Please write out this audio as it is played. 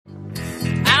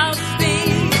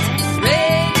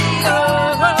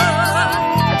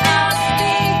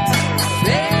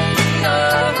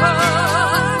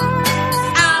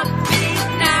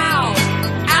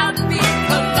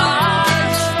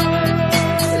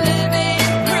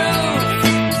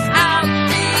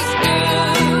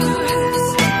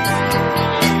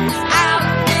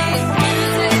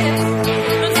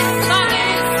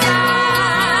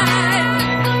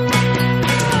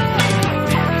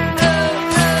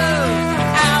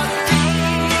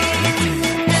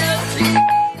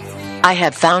I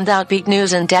have found Outbeat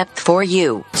News in depth for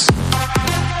you.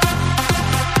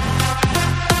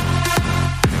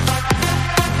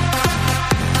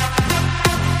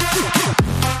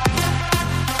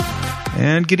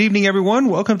 And good evening, everyone.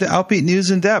 Welcome to Outbeat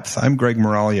News in Depth. I'm Greg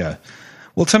Moralia.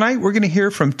 Well, tonight we're going to hear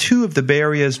from two of the Bay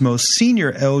Area's most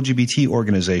senior LGBT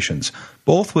organizations,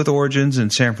 both with origins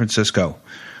in San Francisco.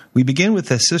 We begin with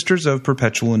the Sisters of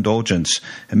Perpetual Indulgence,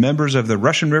 and members of the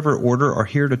Russian River Order are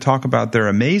here to talk about their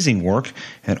amazing work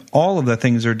and all of the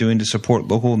things they're doing to support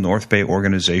local North Bay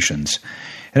organizations.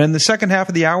 And in the second half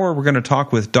of the hour, we're going to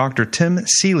talk with Dr. Tim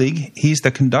Seelig. He's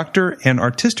the conductor and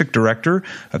artistic director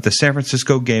of the San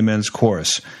Francisco Gay Men's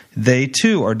Chorus. They,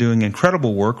 too, are doing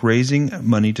incredible work raising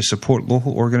money to support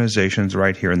local organizations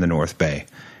right here in the North Bay.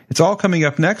 It's all coming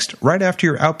up next, right after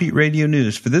your Outbeat Radio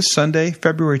News for this Sunday,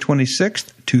 February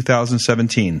 26th,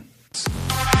 2017.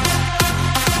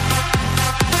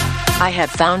 I have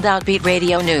found Outbeat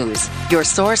Radio News, your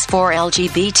source for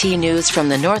LGBT news from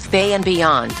the North Bay and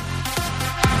beyond.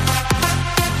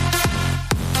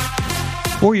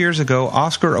 4 years ago,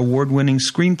 Oscar award-winning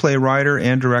screenplay writer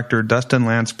and director Dustin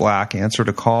Lance Black answered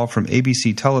a call from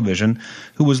ABC Television,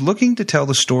 who was looking to tell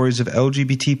the stories of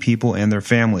LGBT people and their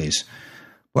families.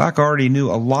 Black already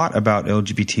knew a lot about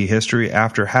LGBT history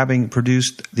after having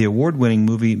produced the award-winning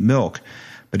movie Milk,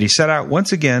 but he set out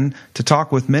once again to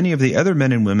talk with many of the other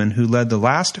men and women who led the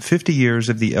last 50 years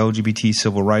of the LGBT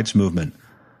civil rights movement.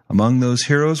 Among those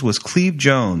heroes was Cleve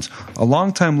Jones, a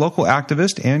longtime local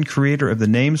activist and creator of the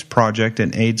Names Project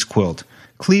and AIDS Quilt.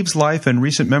 Cleve's life and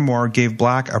recent memoir gave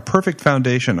Black a perfect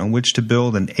foundation on which to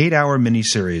build an 8-hour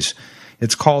miniseries.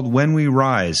 It's called When We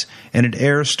Rise, and it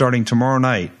airs starting tomorrow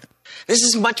night. This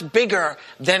is much bigger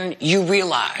than you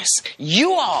realize.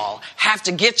 You all have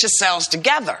to get yourselves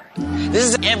together. This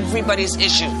is everybody's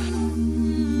issue.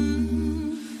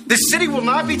 The city will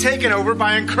not be taken over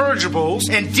by incorrigibles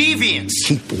and deviants.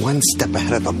 Keep one step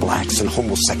ahead of the blacks and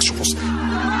homosexuals. You're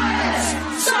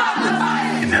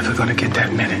never gonna get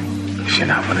that minute if you're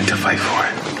not willing to fight for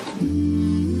it.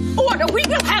 Order! We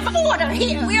will have order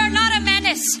here! We are not a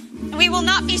menace. We will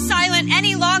not be silent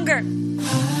any longer.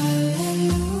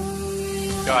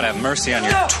 God have mercy on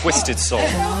your twisted soul.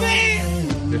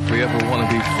 If we ever want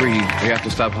to be free, we have to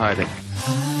stop hiding.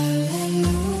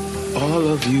 All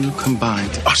of you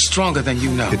combined are stronger than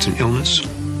you know. It's an illness.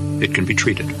 It can be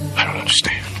treated. I don't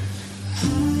understand.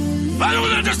 I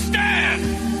don't understand!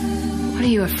 What are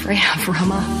you afraid of,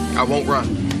 Roma? I won't run.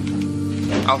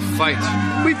 I'll fight.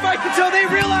 We fight until they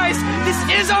realize this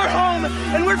is our home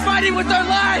and we're fighting with our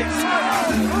lives!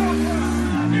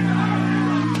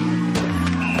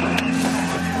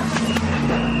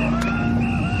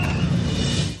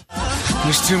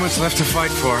 There's too much left to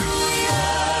fight for.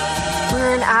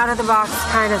 We're an out-of-the-box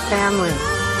kind of family.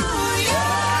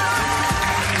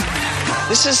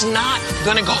 This is not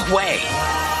gonna go away.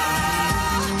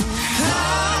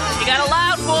 You got a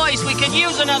loud voice. We could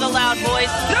use another loud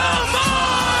voice. No more!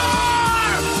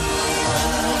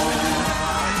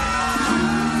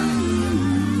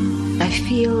 I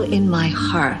feel in my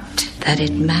heart that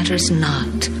it matters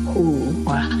not who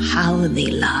or how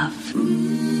they love.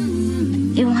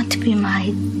 You want to be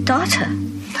my daughter?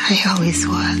 I always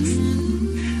was.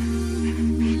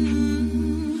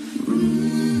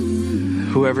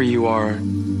 Whoever you are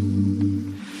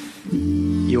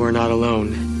not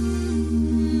alone.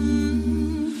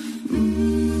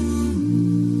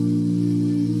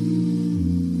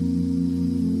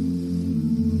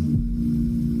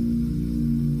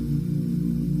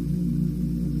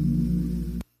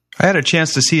 I had a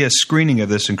chance to see a screening of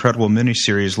this incredible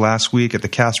miniseries last week at the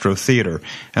Castro Theater,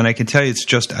 and I can tell you it's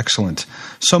just excellent.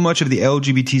 So much of the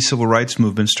LGBT civil rights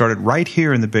movement started right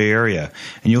here in the Bay Area,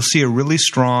 and you'll see a really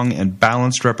strong and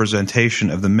balanced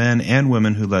representation of the men and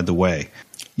women who led the way.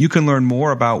 You can learn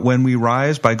more about When We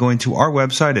Rise by going to our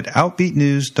website at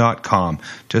outbeatnews.com.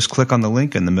 Just click on the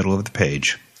link in the middle of the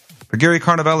page. For Gary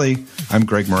Carnavelli, I'm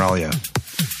Greg Moralia.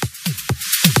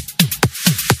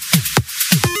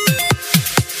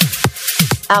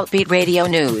 Outbeat Radio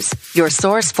News, your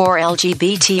source for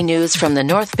LGBT news from the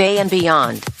North Bay and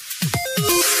beyond.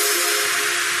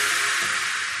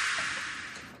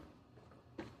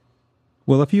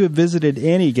 Well, if you have visited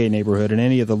any gay neighborhood in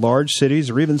any of the large cities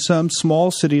or even some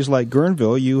small cities like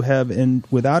Guerneville, you have,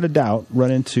 without a doubt,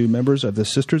 run into members of the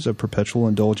Sisters of Perpetual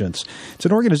Indulgence. It's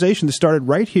an organization that started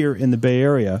right here in the Bay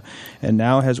Area and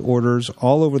now has orders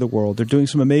all over the world. They're doing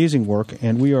some amazing work,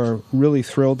 and we are really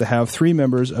thrilled to have 3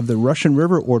 members of the Russian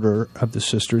River Order of the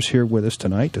Sisters here with us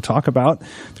tonight to talk about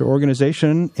their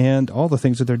organization and all the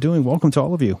things that they're doing. Welcome to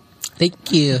all of you.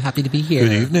 Thank you. Happy to be here.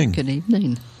 Good evening. Good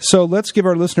evening. So let's give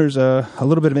our listeners a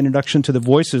little bit of an introduction to the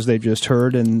voices they've just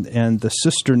heard and the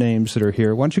sister names that are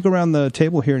here. Why don't you go around the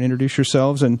table here and introduce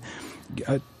yourselves and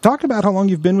talk about how long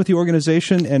you've been with the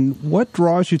organization and what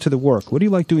draws you to the work. What do you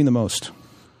like doing the most?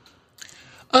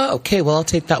 Okay, well, I'll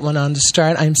take that one on to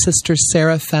start. I'm Sister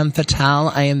Sarah Femme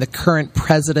Fatale. I am the current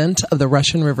president of the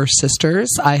Russian River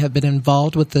Sisters. I have been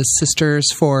involved with the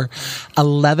sisters for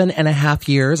 11 and a half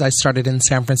years. I started in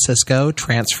San Francisco,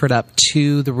 transferred up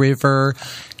to the river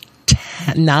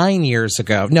 8 years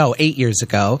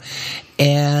ago.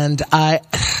 And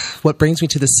what brings me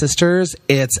to the sisters,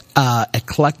 it's an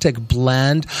eclectic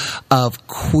blend of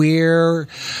queer,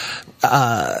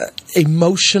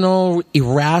 emotional,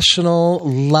 irrational,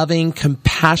 loving,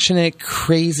 compassionate,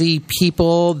 crazy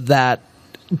people that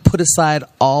put aside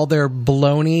all their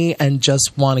baloney and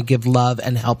just want to give love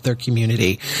and help their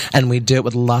community. And we do it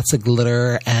with lots of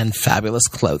glitter and fabulous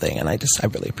clothing. And I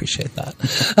really appreciate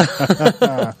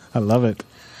that. I love it.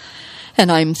 And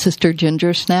I'm Sister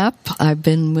Ginger Snap. I've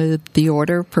been with the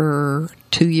order for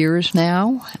 2 years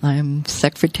now. I'm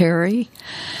secretary.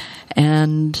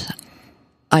 And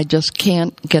I just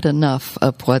can't get enough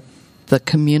of what the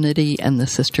community and the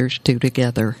sisters do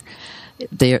together.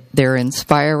 They're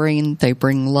inspiring. They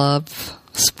bring love,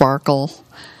 sparkle,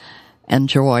 and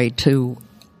joy to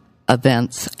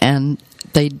events. And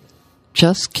they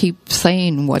just keep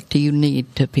saying, what do you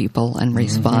need to people and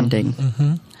responding.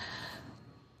 Mm-hmm.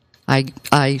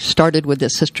 I started with the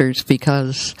sisters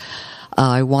because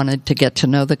I wanted to get to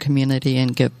know the community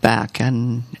and give back,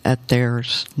 and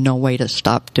there's no way to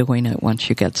stop doing it once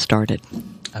you get started.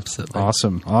 Absolutely.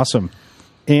 Awesome.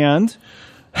 And?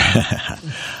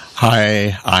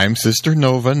 Hi, I'm Sister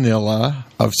Nova Nilla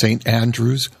of St.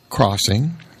 Andrew's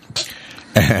Crossing,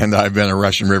 and I've been a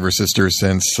Russian River Sister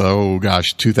since,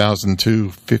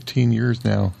 2002, 15 years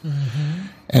now. Mm-hmm.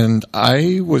 And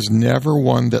I was never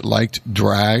one that liked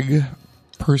drag,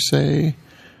 per se,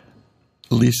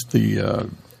 at least the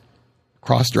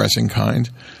cross-dressing kind.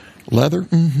 Leather?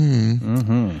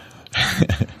 Mm-hmm.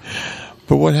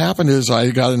 But what happened is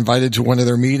I got invited to one of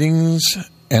their meetings,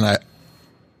 and I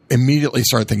immediately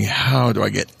started thinking, how do I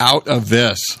get out of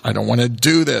this? I don't want to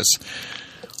do this.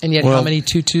 And yet, how many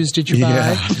tutus did you buy?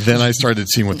 Yeah, then I started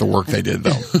seeing what the work they did,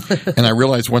 though. And I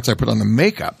realized once I put on the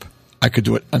makeup, I could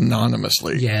do it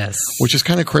anonymously. Yes. Which is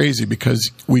kind of crazy because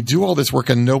we do all this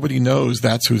work and nobody knows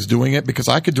that's who's doing it, because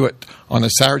I could do it on a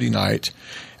Saturday night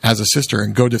as a sister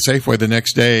and go to Safeway the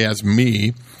next day as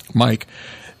me, Mike,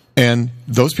 and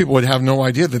those people would have no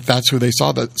idea that that's who they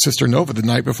saw, that Sister Nova, the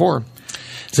night before.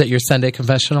 Is that your Sunday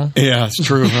confessional? Yeah, it's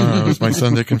true. It was my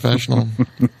Sunday confessional.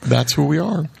 That's who we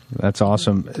are. That's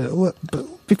awesome.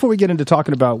 Before we get into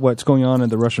talking about what's going on in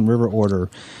the Russian River Order,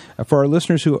 for our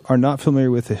listeners who are not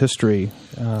familiar with the history,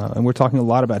 and we're talking a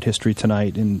lot about history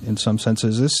tonight in some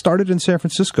senses, this started in San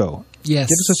Francisco. Yes.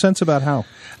 Give us a sense about how.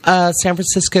 San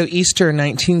Francisco, Easter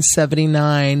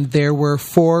 1979, there were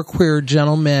 4 queer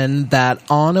gentlemen that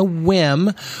on a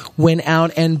whim went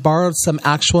out and borrowed some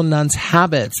actual nuns'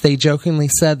 habits. They jokingly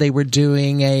said they were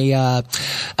doing a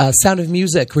Sound of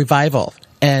Music revival.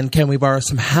 And can we borrow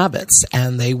some habits?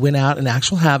 And they went out in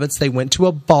actual habits. They went to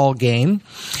a ball game,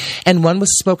 and one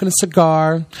was smoking a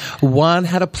cigar. One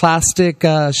had a plastic big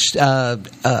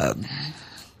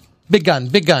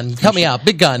gun, help me out,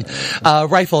 big gun,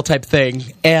 rifle type thing.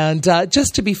 And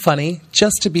just to be funny,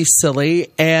 just to be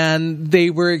silly. And they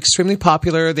were extremely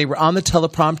popular. They were on the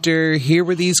teleprompter. Here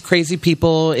were these crazy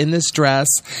people in this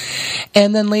dress.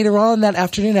 And then later on that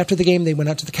afternoon, after the game, they went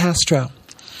out to the Castro.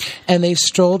 And they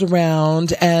strolled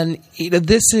around, and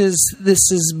this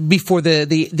is before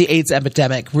the AIDS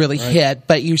epidemic really hit,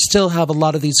 but you still have a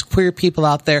lot of these queer people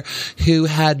out there who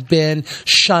had been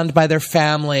shunned by their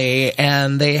family,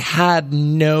 and they had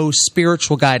no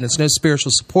spiritual guidance, no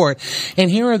spiritual support.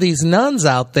 And here are these nuns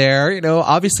out there,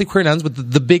 obviously queer nuns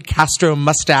with the big Castro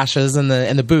mustaches and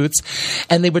the boots,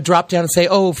 and they would drop down and say,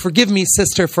 "Oh, forgive me,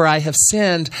 sister, for I have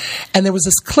sinned." And there was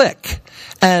this click.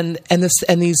 And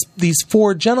these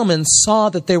 4 gentlemen saw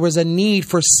that there was a need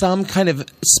for some kind of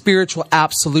spiritual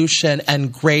absolution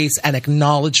and grace and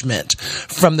acknowledgement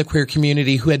from the queer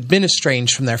community who had been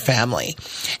estranged from their family.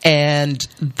 And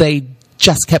they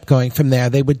just kept going from there.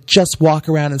 They would just walk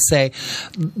around and say,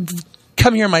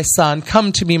 "Come here, my son.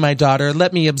 Come to me, my daughter.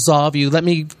 Let me absolve you. Let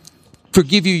me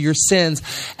forgive you your sins."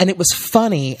 And it was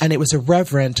funny and it was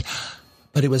irreverent,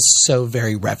 but it was so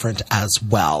very reverent as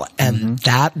well. And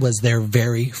that was their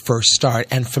very first start.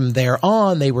 And from there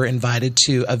on, they were invited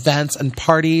to events and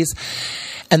parties.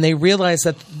 And they realized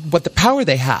that what the power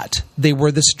they had, they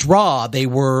were this draw, they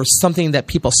were something that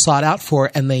people sought out for,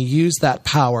 and they used that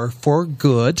power for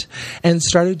good and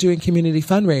started doing community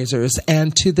fundraisers.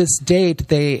 And to this date,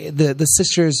 the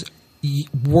sisters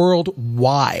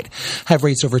worldwide have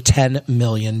raised over $10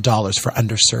 million for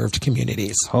underserved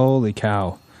communities. Holy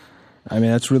cow. I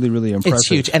mean, that's really, really impressive. It's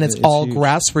huge, and it's all huge.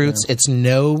 grassroots. Yeah. It's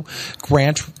no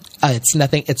grant. It's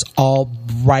nothing. It's all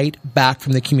right back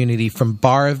from the community, from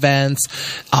bar events,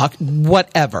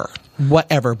 whatever.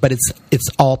 But it's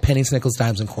all pennies, nickels,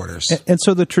 dimes, and quarters. And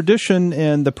so the tradition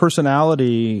and the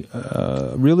personality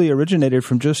really originated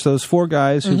from just those four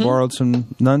guys who borrowed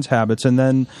some nuns' habits. And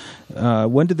then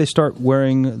when did they start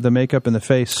wearing the makeup and the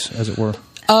face, as it were?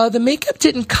 The makeup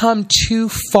didn't come too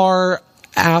far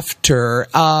after.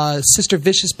 Sister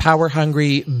Vicious Power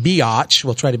Hungry Biatch,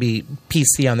 we'll try to be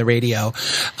PC on the radio,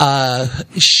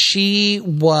 she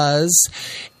was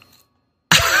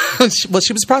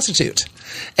she was a prostitute,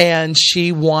 and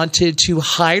she wanted to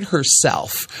hide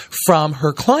herself from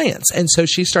her clients, and so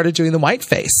she started doing the white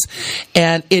face,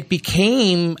 and it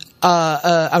became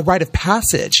a rite of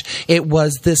passage. It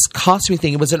was this costuming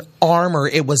thing. It was an armor.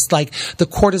 It was like the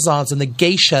courtesans and the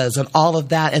geishas and all of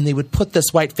that, and they would put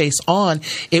this white face on.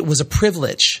 It was a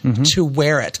privilege to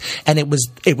wear it, and it was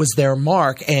their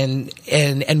mark. And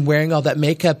wearing all that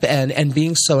makeup and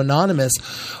being so anonymous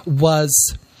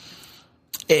was.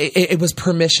 It was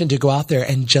permission to go out there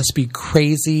and just be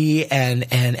crazy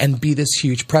and be this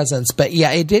huge presence. But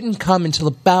yeah, it didn't come until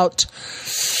about,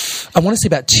 I want to say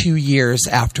about 2 years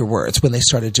afterwards when they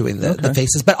started doing the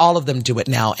faces. But all of them do it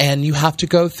now. And you have to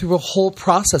go through a whole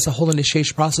process, a whole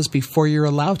initiation process before you're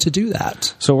allowed to do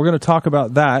that. So we're going to talk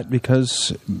about that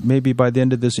because maybe by the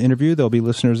end of this interview, there'll be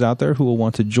listeners out there who will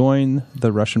want to join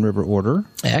the Russian River Order.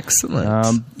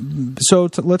 Excellent. So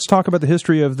let's talk about the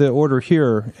history of the order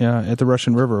here at the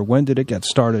Russian River. When did it get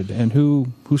started, and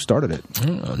who started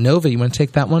it? Nova, you want to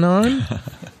take that one on?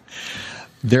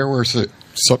 There were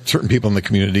certain people in the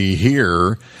community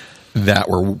here that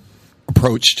were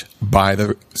approached by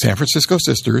the San Francisco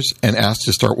Sisters and asked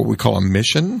to start what we call a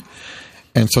mission.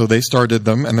 And so they started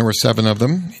them, and there were 7 of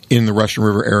them in the Russian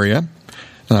River area.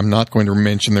 And I'm not going to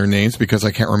mention their names because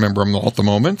I can't remember them all at the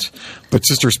moment. But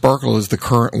Sister Sparkle is the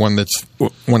current one that's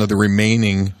one of the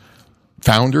remaining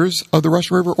founders of the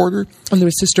Russian River Order. And there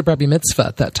was Sister Barbie Mitzvah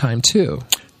at that time, too.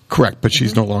 Correct, but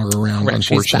she's no longer around,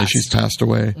 unfortunately. She's passed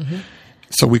away.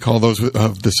 So we call those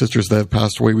of the sisters that have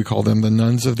passed away, we call them the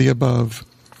Nuns of the Above.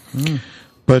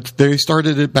 But they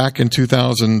started it back in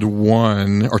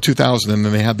 2001, or 2000, and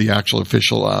then they had the actual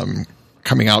official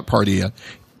coming out party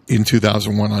in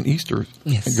 2001 on Easter,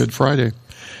 and Good Friday.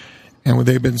 And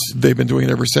they've been doing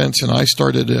it ever since. And I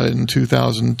started in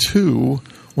 2002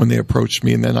 when they approached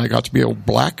me, and then I got to be a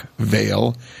black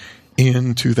veil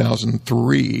in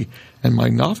 2003. And my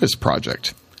novice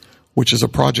project, which is a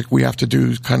project we have to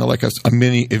do kind of like a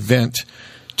mini event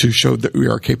to show that we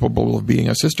are capable of being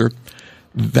a sister,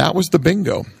 that was the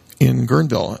bingo in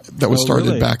Guerneville that was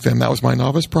started back then. That was my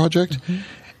novice project.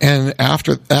 And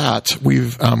after that,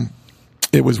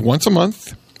 it was once a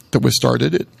month that was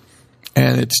started.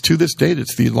 And it's to this date,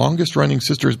 it's the longest running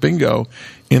sisters bingo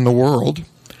in the world.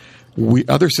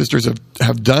 Other sisters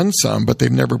have done some, but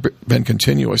they've never been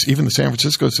continuous. Even the San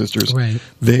Francisco sisters,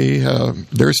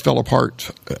 theirs fell apart,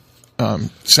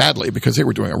 sadly, because they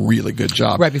were doing a really good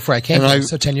job. Right before I came here,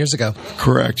 so 10 years ago.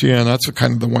 Correct, yeah, and that's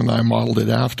kind of the one that I modeled it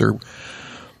after.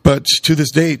 But to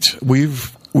this date,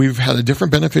 we've had a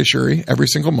different beneficiary every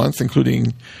single month,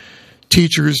 including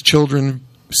teachers, children,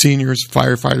 seniors,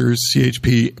 firefighters,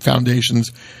 CHP,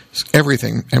 foundations,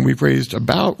 everything. And we've raised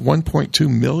about $1.2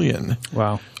 million.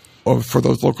 Wow. For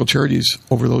those local charities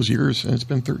over those years, and it's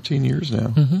been 13 years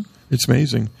now. It's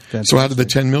amazing. Fantastic. So out of the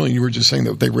 10 million you were just saying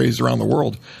that they raised around the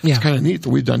world, it's kind of neat that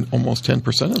we've done almost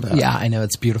 10% of that. Yeah, I know.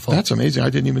 It's beautiful. That's amazing.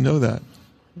 I didn't even know that.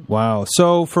 Wow.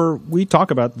 So we talk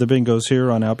about the bingos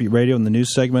here on Outbeat Radio in the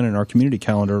news segment and our community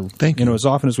calendar. Thank you. As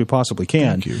often as we possibly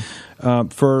can. Thank you.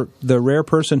 For the rare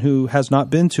person who has not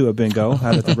been to a bingo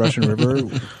out at the Russian River,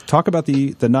 talk about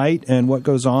the night and what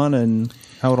goes on and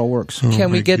how it all works.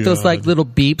 Can we get those like little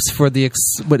beeps for the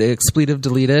expletive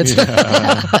deleted?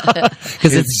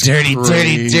 Because it's dirty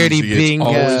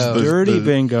bingo. Dirty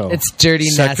bingo. It's dirty,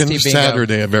 nasty bingo. Second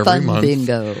Saturday of every month.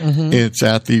 Bingo. It's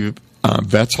at the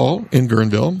Vets Hall in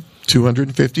Guerneville.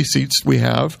 250 seats we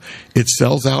have. It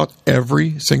sells out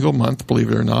every single month,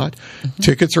 believe it or not.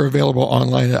 Tickets are available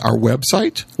online at our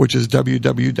website, which is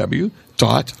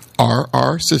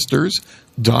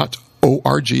www.rrsisters.org.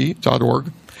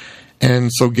 org.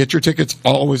 And so get your tickets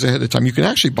always ahead of time. You can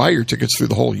actually buy your tickets through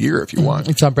the whole year if you want.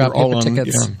 It's on brown paper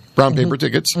tickets. Yeah, brown paper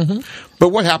tickets. But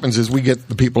what happens is we get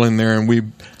the people in there and we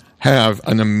have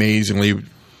an amazingly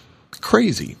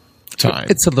crazy time.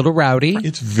 It's a little rowdy.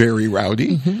 It's very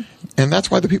rowdy. And that's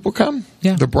why the people come.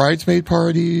 Yeah. The bridesmaid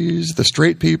parties, the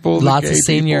straight people, lots the of gay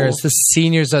seniors. people. The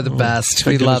seniors are the best.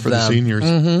 We love for them. The seniors.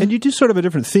 And you do sort of a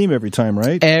different theme every time,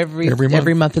 right?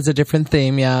 Every month is a different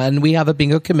theme, yeah. And we have a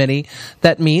bingo committee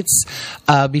that meets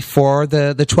before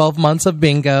the 12 months of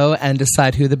bingo and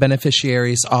decide who the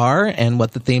beneficiaries are and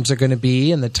what the themes are going to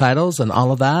be and the titles and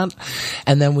all of that.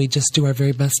 And then we just do our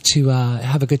very best to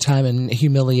have a good time and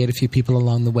humiliate a few people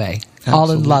along the way. Absolutely.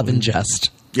 All in love and jest.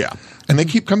 Yeah. And they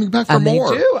keep coming back for more.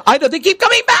 They do. I know. They keep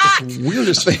coming back. It's the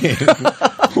weirdest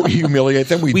thing. We humiliate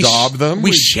them. We daub them.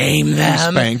 We shame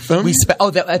them. We spank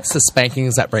them. That's the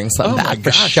spankings that brings them back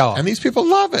for sure. And these people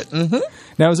love it.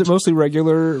 Now, is it mostly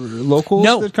regular locals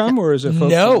that come, or is it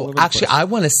folks all over the actually, place? I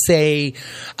want to say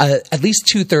at least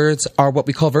 2/3 are what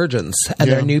we call virgins, and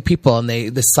they're new people, and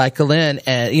they cycle in.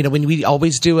 And when we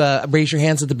always do a raise your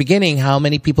hands at the beginning, how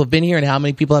many people have been here and how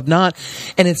many people have not,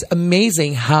 and it's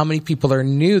amazing how many people are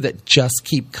new that just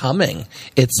keep coming.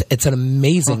 It's an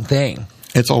amazing thing.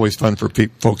 It's always fun for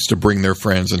folks to bring their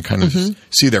friends and kind of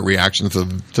see their reactions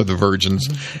to the virgins,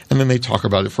 and then they talk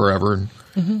about it forever.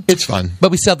 It's fun. But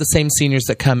we still have the same seniors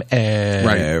that come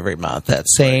every month. That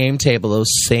same table,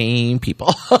 those same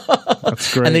people.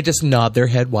 That's great. And they just nod their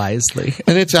head wisely.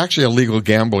 And it's actually a legal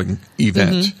gambling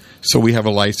event. So we have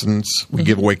a license. We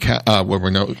give away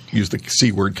use the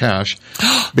C word cash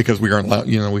because we aren't allowed.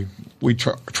 We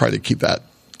try to keep that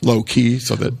low key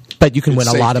so that. But you can win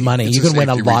a lot of money. You can win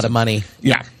a lot of money.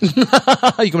 Yeah. You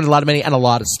can win a lot of money and a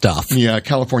lot of stuff. Yeah,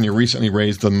 California recently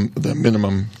raised the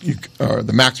minimum, or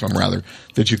the maximum rather,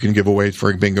 that you can give away for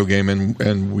a bingo game,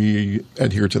 and we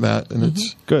adhere to that. And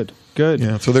it's good.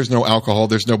 Yeah, so there's no alcohol.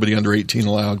 There's nobody under 18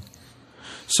 allowed.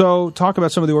 So talk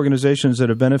about some of the organizations that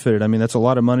have benefited. I mean, that's a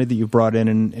lot of money that you've brought in,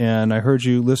 and I heard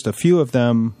you list a few of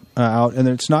them out, and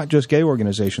it's not just gay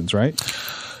organizations, right?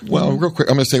 Well, real quick,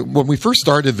 I'm going to say, when we first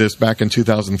started this back in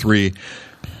 2003,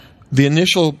 the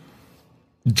initial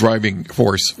driving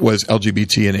force was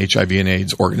LGBT and HIV and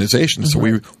AIDS organizations. So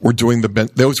we were doing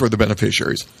those were the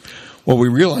beneficiaries. Well, we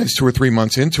realized 2 or 3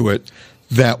 months into it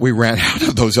that we ran out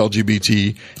of those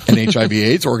LGBT and HIV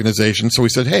AIDS organizations. So we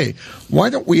said, hey, why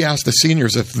don't we ask the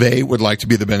seniors if they would like to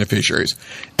be the beneficiaries?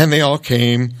 And they all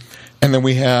came, and then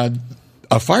we had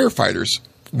firefighters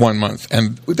 1 month,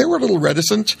 and they were a little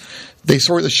reticent. They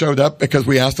sort of showed up because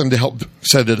we asked them to help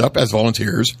set it up as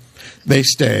volunteers. They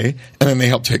stay, and then they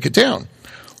help take it down.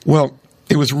 Well,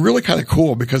 it was really kind of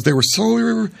cool because they were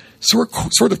sort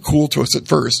of cool to us at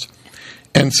first.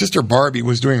 And Sister Barbie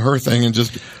was doing her thing and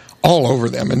just all over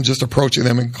them and just approaching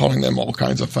them and calling them all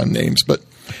kinds of fun names. But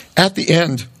at the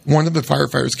end, one of the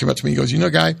firefighters came up to me and goes,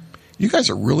 Guy, you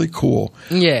guys are really cool.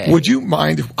 Yeah. Would you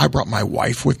mind if I brought my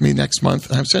wife with me next month?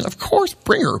 And I'm saying, of course,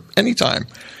 bring her anytime.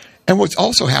 And what's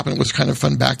also happened was kind of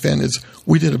fun back then is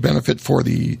we did a benefit for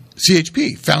the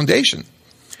CHP Foundation.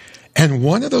 And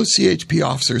one of those CHP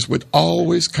officers would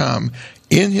always come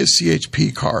in his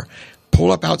CHP car,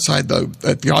 pull up outside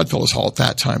at the Oddfellows Hall at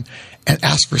that time, and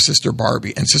ask for Sister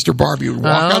Barbie. And Sister Barbie would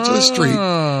walk out to the street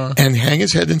and hang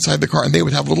his head inside the car, and they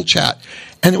would have a little chat.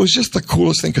 And it was just the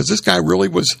coolest thing because this guy really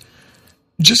was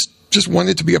just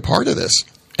wanted to be a part of this.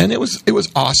 And it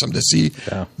was awesome to see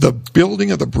the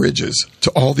building of the bridges to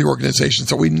all the organizations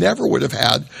that we never would have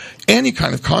had any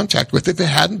kind of contact with if it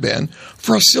hadn't been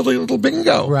for a silly little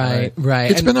bingo. Right.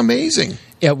 It's been amazing.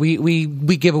 Yeah, we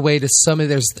give away to some of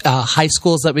there's high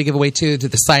schools that we give away to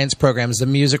the science programs, the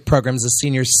music programs, the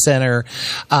senior center,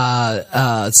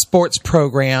 sports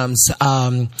programs.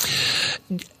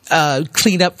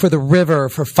 Clean up for the river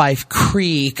for Fife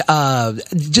Creek,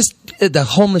 just the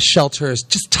homeless shelters,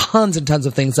 just tons and tons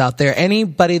of things out there.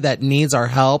 Anybody that needs our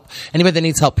help, anybody that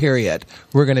needs help, period,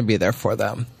 we're going to be there for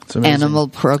them. Animal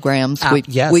programs.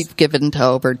 We've given to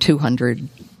over 200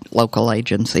 local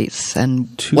agencies, and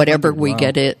whatever we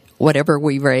whatever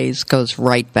we raise goes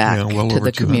right back to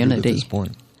the community. At this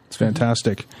point. It's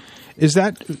fantastic. Is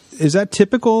that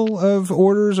typical of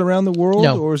orders around the world,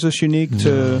 or is this unique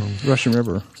to Russian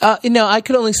River? I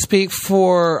could only speak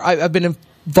for. I've been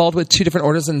involved with 2 different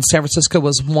orders, and San Francisco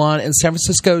was one. And San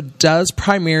Francisco does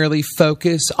primarily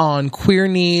focus on queer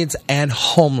needs and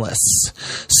homeless.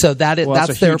 So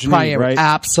that's their primary. Right?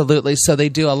 Absolutely. So they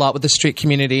do a lot with the street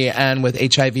community and with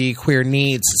HIV queer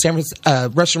needs.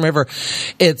 Russian River,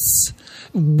 it's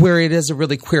where it is a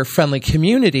really queer-friendly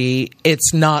community,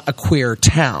 it's not a queer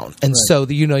town. And so,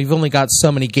 you've only got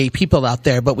so many gay people out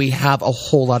there, but we have a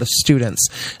whole lot of students,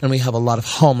 and we have a lot of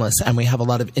homeless, and we have a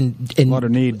lot of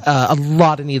need, a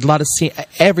lot of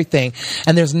everything.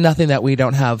 And there's nothing that we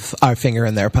don't have our finger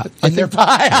in their pie.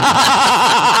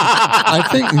 I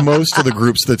think most of the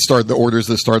groups that start, the orders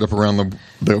that start up around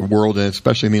the world, and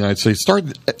especially in the United States, start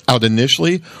out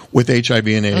initially with HIV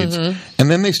and AIDS,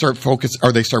 and then they start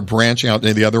branching out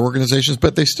into the other organizations.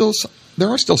 But there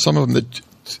are still some of them that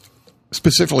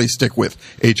specifically stick with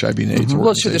HIV and AIDS.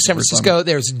 Well, sure. There's San Francisco.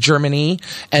 There's Germany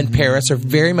and Paris are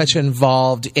very much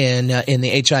involved in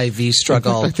the HIV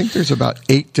struggle. In fact, I think there's about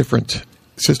 8 different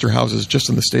sister houses just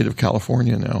in the state of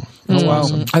California now. That's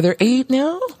awesome. Are there 8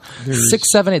 now?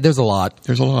 6, 7, 8. There's a lot.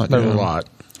 There's a lot.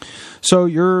 So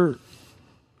you're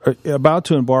about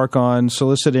to embark on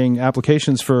soliciting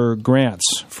applications for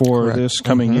grants for this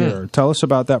coming year. Tell us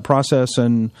about that process,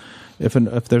 and if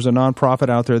there's a nonprofit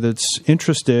out there that's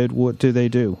interested, what do they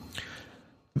do?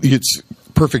 It's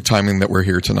perfect timing that we're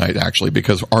here tonight, actually,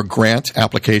 because our grant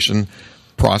application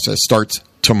process starts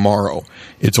tomorrow.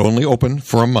 It's only open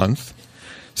for a month.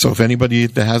 So if anybody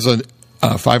that has a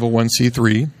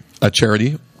 501c3, a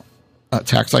charity, a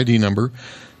tax ID number,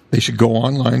 they should go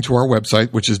online to our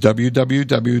website, which is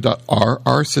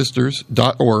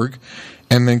www.rrsisters.org,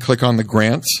 and then click on the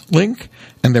grants link,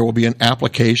 and there will be an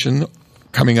application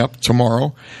coming up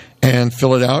tomorrow, and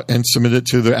fill it out and submit it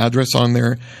to the address on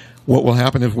there. What will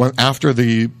happen is after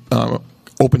the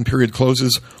open period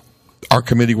closes, our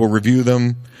committee will review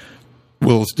them,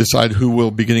 we'll decide who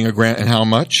will be getting a grant and how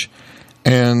much,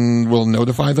 and we'll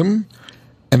notify them.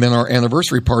 And then our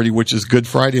anniversary party, which is Good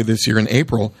Friday this year in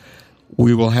April,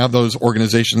 we will have those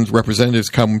organizations' representatives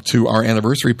come to our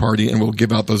anniversary party, and we'll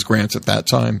give out those grants at that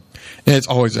time. And it's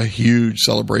always a huge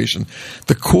celebration.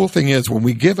 The cool thing is, when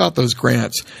we give out those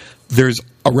grants, there's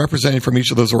a representative from each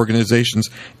of those organizations,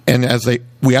 and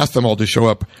we ask them all to show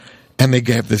up, and they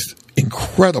have this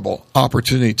incredible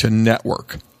opportunity to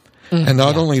network. And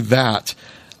not only that,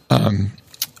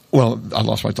 well, I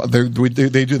lost my thought. They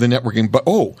do the networking, but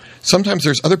sometimes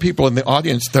there's other people in the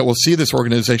audience that will see this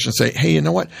organization and say, hey, you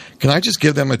know what? Can I just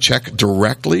give them a check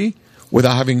directly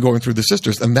without having going through the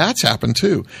sisters? And that's happened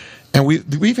too. And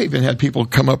we've even had people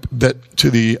come up to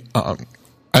the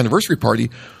anniversary party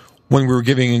when we were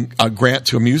giving a grant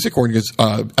to a music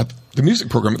at the music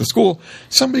program at the school.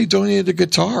 Somebody donated a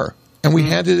guitar, and we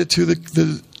handed it to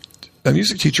the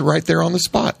music teacher right there on the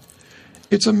spot.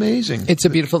 It's amazing. It's a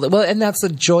beautiful, and that's the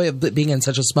joy of being in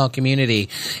such a small community,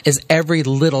 is every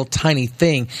little tiny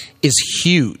thing is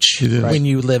huge when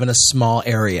you live in a small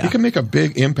area. You can make a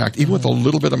big impact, even with a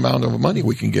little bit amount of money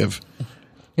we can give.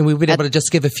 And we've been able to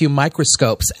just give a few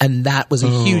microscopes, and that was a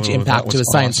huge impact to a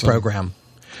science program.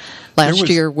 Last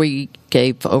year, we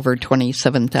gave over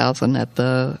 $27,000 at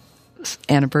the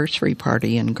anniversary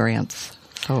party in grants.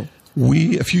 So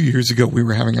a few years ago, we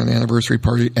were having an anniversary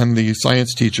party, and the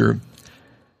science teacher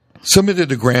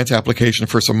submitted a grant application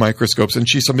for some microscopes, and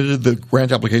she submitted the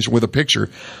grant application with a picture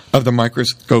of the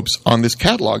microscopes on this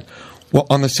catalog. Well,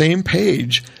 on the same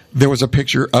page, there was a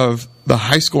picture of the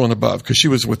high school and above, because she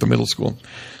was with the middle school.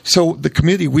 So the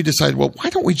committee, we decided, well, why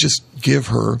don't we just give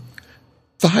her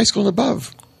the high school and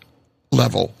above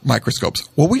level microscopes?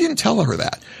 Well, we didn't tell her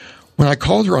that. When I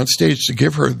called her on stage to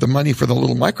give her the money for the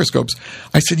little microscopes,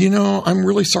 I said, I'm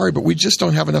really sorry, but we just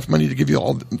don't have enough money to give you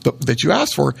all that you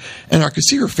asked for. And I could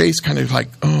see her face kind of like,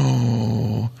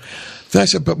 oh. Then I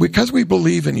said, but because we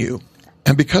believe in you,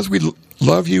 and because we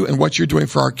love you and what you're doing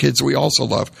for our kids we also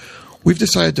love, we've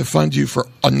decided to fund you for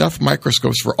enough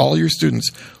microscopes for all your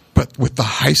students, but with the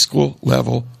high school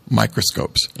level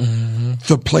microscopes.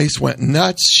 The place went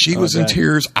nuts. She was in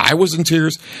tears. I was in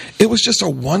tears. It was just a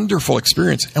wonderful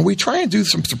experience. And we try and do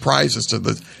some surprises to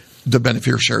the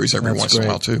beneficiaries every once in a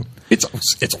while too. It's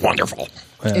wonderful.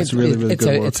 Yeah, it's really good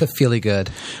work. It's a feely good.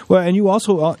 Well, and you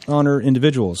also honor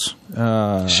individuals. Sure.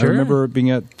 I remember being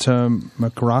at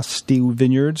McRosty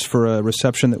Vineyards for a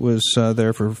reception that was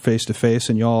there for Face to Face,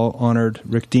 and y'all honored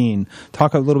Rick Dean.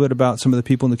 Talk a little bit about some of the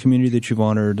people in the community that you've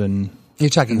honored. And you're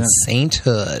talking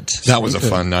sainthood. That was a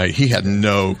fun night. He had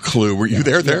no clue. Were you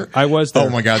there? I was there. Oh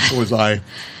my God, so was I.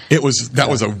 Was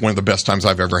one of the best times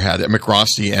I've ever had at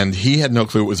McRosty, and he had no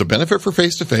clue. It was a benefit for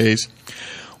Face to Face.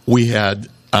 We had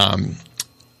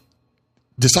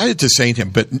decided to saint him,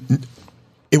 but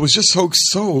it was just so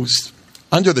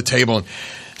under the table.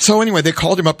 So anyway, they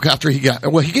called him up after he gave a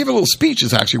little speech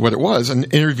is actually what it was,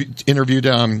 and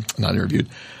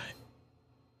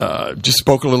just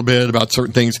spoke a little bit about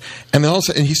certain things, and then all of a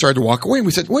sudden he started to walk away, and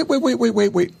we said,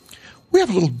 wait. we have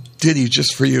a little ditty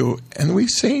just for you. And we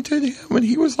sainted him, and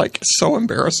he was like so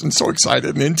embarrassed and so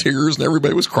excited and in tears, and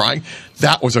everybody was crying.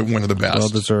 That was one of the best. Well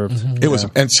deserved. Mm-hmm. It was,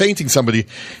 and sainting somebody,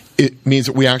 it means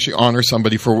that we actually honor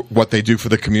somebody for what they do for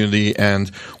the community,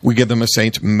 and we give them a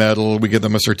saint medal, we give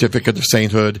them a certificate of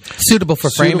sainthood. Suitable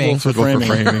for framing. Suitable for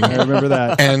framing. I remember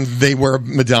that. And they wear a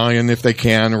medallion, if they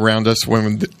can, around us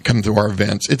when we come to our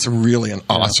events. It's really an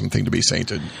awesome thing to be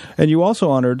sainted. And you also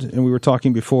honored, and we were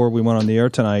talking before we went on the air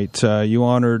tonight, you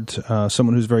honored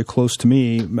someone who's very close to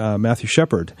me, Matthew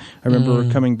Shepard. I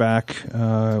remember coming back,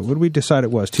 what did we decide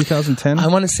it was, 2010? I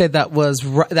want to say that was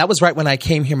right when I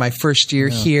came here, my first year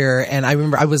here. And I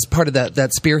remember I was part of that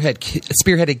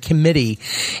spearheaded committee,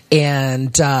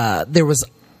 and that was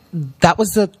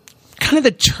the kind of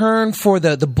the turn for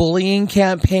the bullying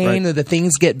campaign, or the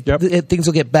things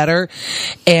will get better,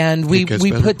 and we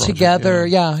put together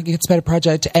It Gets Better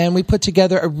project, and we put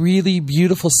together a really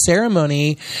beautiful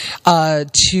ceremony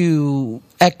to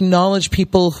acknowledge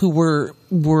people who were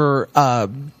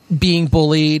being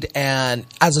bullied, and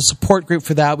as a support group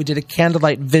for that, we did a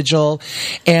candlelight vigil,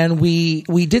 and we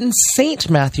didn't saint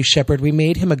Matthew Shepard. We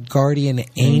made him a guardian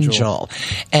angel.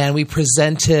 And we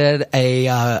presented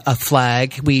a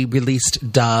flag. We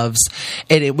released doves,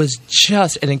 and it was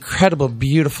just an incredible,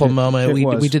 beautiful moment.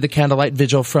 We did the candlelight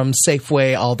vigil from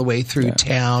Safeway all the way through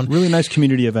town. Really nice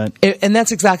community event. And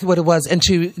that's exactly what it was. And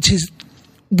to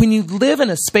when you live in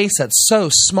a space that's so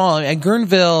small, and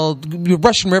Guerneville,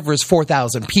 Russian River is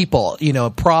 4,000 people,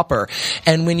 proper.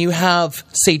 And when you have,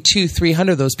 say,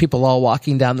 200-300 of those people all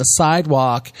walking down the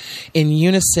sidewalk in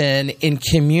unison, in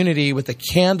community with a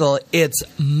candle, it's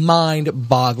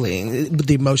mind-boggling,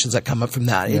 the emotions that come up from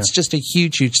that. Yeah. It's just a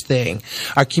huge, huge thing.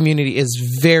 Our community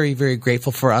is very, very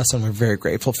grateful for us, and we're very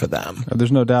grateful for them.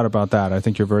 There's no doubt about that. I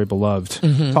think you're very beloved.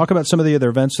 Mm-hmm. Talk about some of the other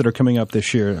events that are coming up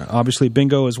this year. Obviously,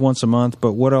 bingo is once a month,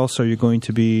 but what else are you going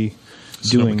to be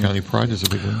doing? Sonoma County Pride is a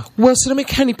big one. Well, Sonoma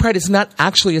County Pride is not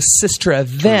actually a sister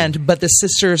event, but the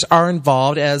sisters are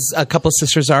involved, as a couple of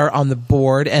sisters are on the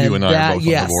board. And you and I are both on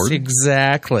the board. Yes,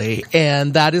 exactly.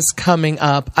 And that is coming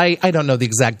up. I don't know the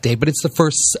exact date, but it's the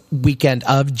first weekend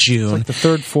of June. It's like the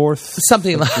 3rd, 4th.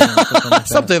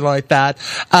 Something like that.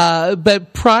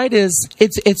 But Pride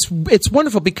it's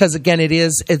wonderful because, again,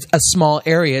 it's a small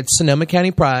area. It's Sonoma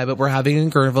County Pride, but we're having it in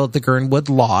Guerneville at the Guernwood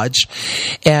Lodge.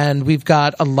 And we've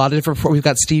got a lot of different. We've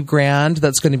got Steve Grand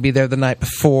that's going to be there the night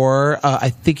before. I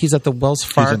think he's at the Wells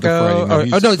Fargo.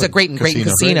 He's at Grayton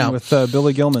Casino with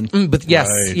Billy Gilman.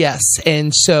 Yes.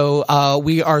 And so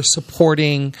we are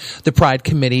supporting the Pride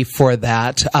Committee for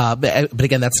that. But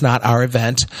again, that's not our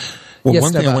event. Well,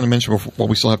 one thing I want to mention while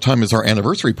we still have time is our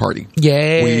anniversary party.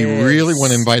 Yes. We really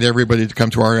want to invite everybody to come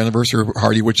to our anniversary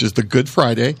party, which is the Good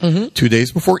Friday, 2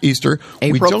 days before Easter.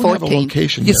 April we don't 14th. have a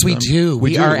location yet. Yes, we do.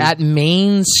 We are at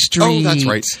Main Street. Oh, that's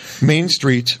right. Main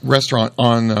Street Restaurant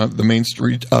on the Main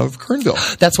Street of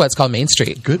Kernville. That's why it's called Main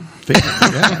Street. Good.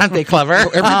 Aren't they clever? So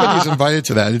everybody's invited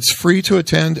to that. It's free to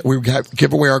attend. We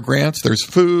give away our grants. There's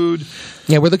food.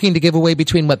 Yeah, we're looking to give away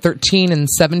between $13,000 and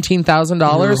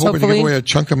 $17,000. We're hoping hopefully to give away a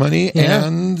chunk of money,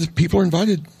 and people are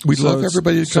invited. We'd love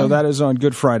everybody to come. So that is on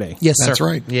Good Friday. Yes, sir. That's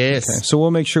right. Yes. Okay. So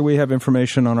we'll make sure we have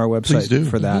information on our website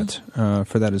for that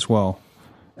as well.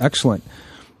 Excellent.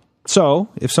 So,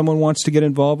 if someone wants to get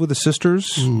involved with the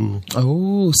sisters, so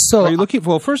are you looking?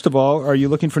 Well, first of all, are you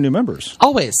looking for new members?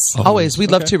 Always.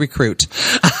 We'd love to recruit.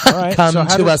 All right. Come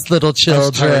to us, little children.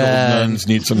 Us tired old nuns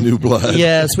need some new blood.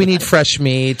 Yes, we need fresh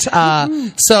meat.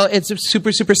 So it's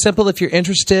super, super simple. If you're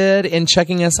interested in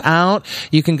checking us out,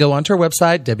 you can go onto our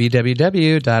website,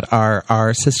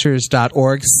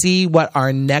 www.rrsisters.org. See what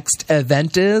our next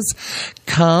event is.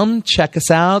 Come, check us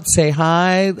out, say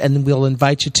hi, and we'll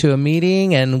invite you to a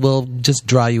meeting, and we'll just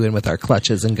draw you in with our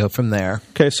clutches and go from there.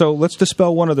 Okay, so let's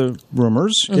dispel one of the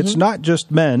rumors. Mm-hmm. It's not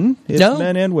just men. It's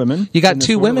men and women. You got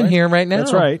 2 women here right now.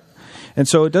 That's right. And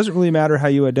so it doesn't really matter how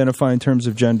you identify in terms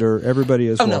of gender. Everybody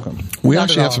is welcome. No. We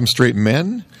actually have some straight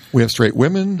men. We have straight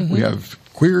women. Mm-hmm. We have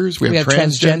queers. We have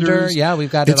transgenders. Yeah, we've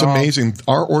got it all. It's amazing.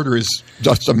 Our order is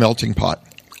just a melting pot.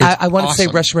 I want to say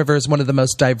Russian River is one of the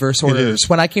most diverse orders.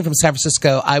 When I came from San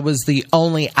Francisco, I was the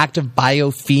only active bio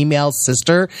female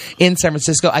sister in San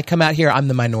Francisco. I come out here, I'm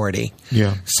the minority.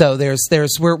 Yeah. So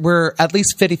we're at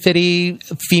least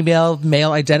 50-50 female,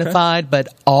 male identified, but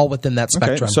all within that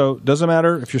spectrum. Okay, so it doesn't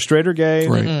matter if you're straight or gay,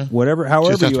 whatever,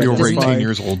 however just have you to be over identify. 18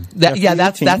 years old.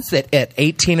 That's it.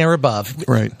 18 or above.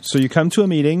 Right. So you come to a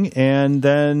meeting and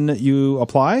then you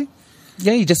apply?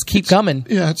 Yeah, you just keep coming.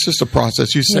 Yeah, it's just a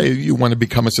process. You say you want to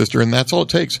become a sister, and that's all it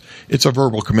takes. It's a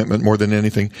verbal commitment more than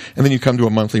anything. And then you come to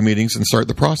a monthly meetings and start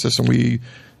the process, and we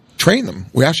train them.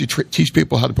 We actually teach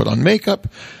people how to put on makeup.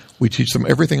 We teach them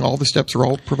everything. All the steps are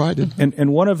all provided.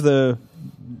 And one of the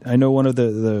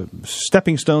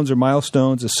stepping stones or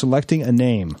milestones is selecting a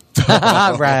name.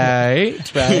 right.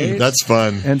 That's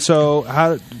fun. And so,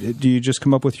 how do you just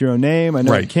come up with your own name? I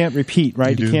know you can't repeat,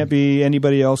 right? You can't be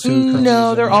anybody else who.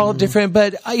 No, they're all different.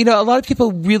 But a lot of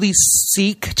people really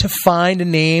seek to find a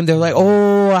name. They're like,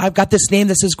 "Oh, I've got this name.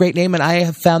 This is a great name." And I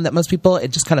have found that most people, it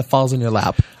just kind of falls in your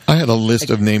lap. I had a list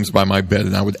of names by my bed,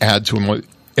 and I would add to them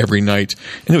every night,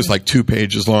 and it was like 2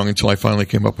 pages long until I finally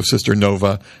came up with Sister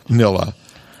Nova Nilla.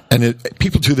 And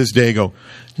people to this day go,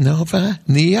 Nova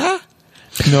Nia?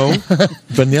 No,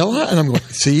 vanilla? And I'm going,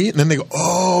 see? And then they go,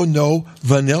 oh, no,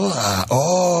 vanilla.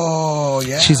 Oh,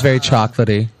 yeah. She's very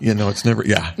chocolatey. It's never,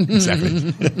 yeah,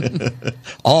 exactly.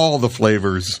 All the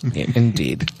flavors.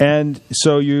 Indeed. And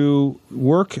so you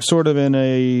work sort of in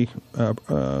an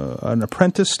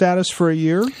apprentice status for a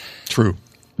year? True.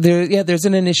 There's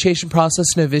an initiation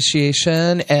process,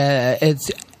 novitiation.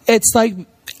 It's like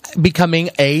becoming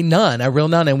a nun, a real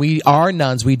nun. And we are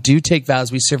nuns. We do take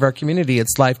vows. We serve our community.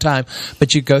 It's lifetime.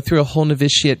 But you go through a whole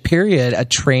novitiate period, a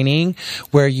training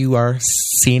where you are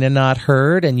seen and not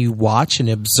heard, and you watch and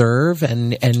observe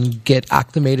and get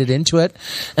acclimated into it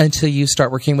until you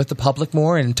start working with the public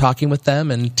more and talking with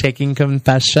them and taking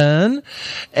confession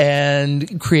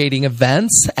and creating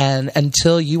events, and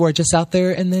until you are just out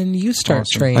there and then you start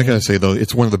training. I got to say, though,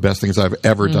 it's one of the best things I've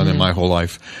ever done in my whole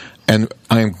life. And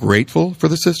I am grateful for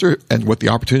the sister and what the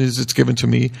opportunities it's given to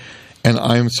me. And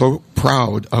I am so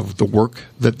proud of the work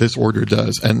that this order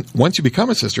does. And once you become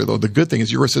a sister, though, the good thing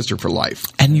is you're a sister for life.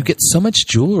 And you get so much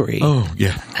jewelry. Oh,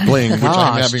 yeah. Bling, which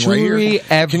I'm having right here. Jewelry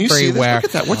everywhere. Can you see this? Look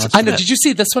at that. What's I know. Did you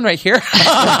see this one right here?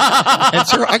 And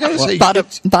Sarah, I got to say,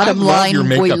 bottom line,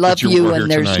 we love you, and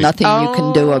there's nothing you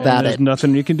can do about it. There's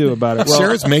nothing you can do about it. Well,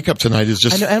 Sarah's makeup tonight is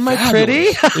just am I fabulous. pretty?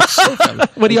 It's so fun.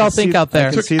 What do y'all think out there?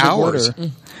 It took hours.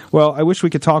 Well, I wish we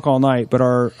could talk all night, but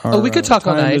our we could talk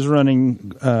all time night. is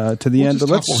running to the end. But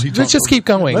let's just keep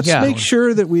going. Let's make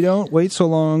sure that we don't wait so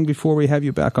long before we have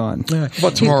you back on.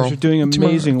 But tomorrow, you're doing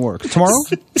amazing work. Tomorrow,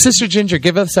 Sister Ginger,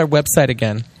 give us our website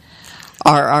again.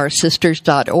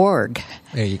 rrsisters.org.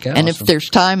 There you go. And if there's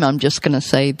time, I'm just going to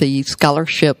say the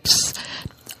scholarships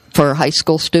for high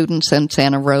school students and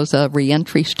Santa Rosa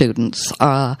reentry students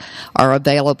are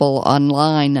available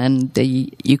online, and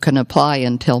you can apply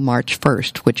until March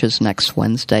 1st, which is next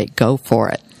Wednesday. Go for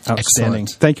it. Outstanding.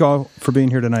 Thank you all for being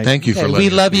here tonight. Thank you for We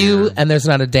love you, and there's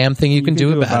not a damn thing you can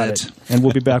do about it. And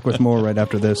we'll be back with more right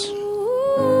after this.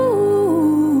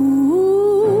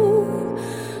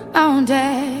 On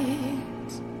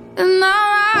days and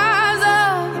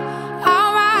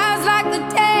I'll rise like the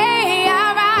day.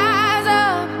 I'll rise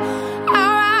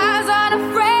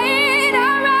unafraid.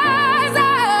 I'll rise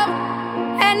up,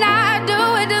 and I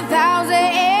do it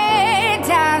 1,000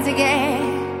 times again.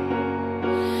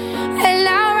 And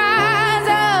I'll rise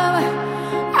up,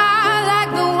 I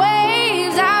like the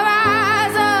waves. I'll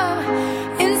rise up,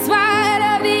 in spite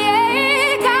of the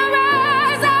ache. I'll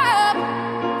rise up,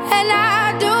 and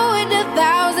I do it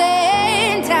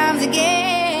 1,000 times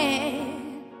again.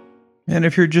 And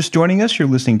if you're just joining us, you're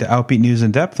listening to Outbeat News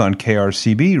in Depth on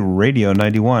KRCB Radio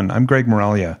 91. I'm Greg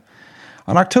Moralia.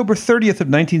 On October 30th of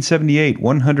 1978,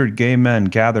 100 gay men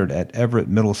gathered at Everett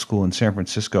Middle School in San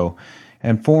Francisco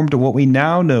and formed what we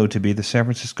now know to be the San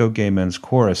Francisco Gay Men's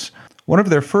Chorus. One of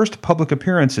their first public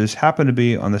appearances happened to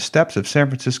be on the steps of San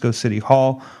Francisco City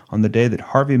Hall on the day that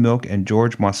Harvey Milk and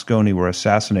George Moscone were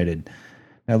assassinated.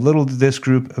 Now, little did this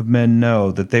group of men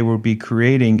know that they would be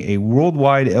creating a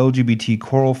worldwide LGBT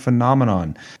choral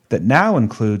phenomenon that now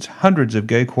includes hundreds of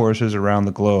gay choruses around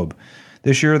the globe.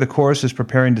 This year, the chorus is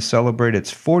preparing to celebrate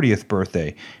its 40th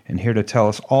birthday, and here to tell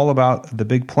us all about the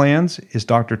big plans is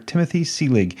Dr. Timothy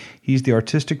Seelig. He's the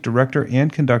artistic director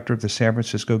and conductor of the San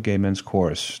Francisco Gay Men's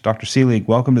Chorus. Dr. Seelig,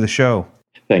 welcome to the show.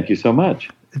 Thank you so much.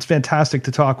 It's fantastic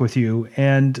to talk with you.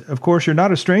 And, of course, you're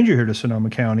not a stranger here to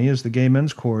Sonoma County, as the Gay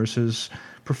Men's Chorus has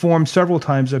performed several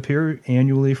times up here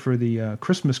annually for the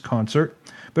Christmas concert.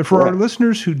 But for our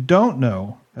listeners who don't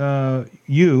know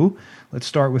you, let's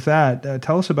start with that.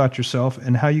 Tell us about yourself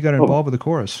and how you got involved with the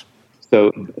chorus.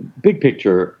 So, big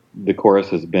picture, the chorus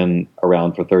has been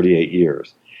around for 38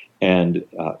 years. And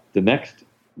the next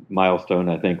milestone,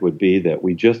 I think, would be that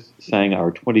we just sang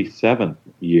our 27th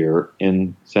year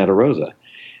in Santa Rosa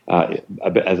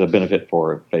as a benefit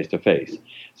for Face to Face.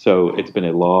 So it's been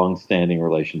a long-standing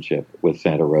relationship with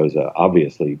Santa Rosa.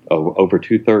 Obviously, over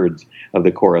 2/3 of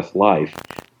the chorus life,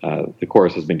 the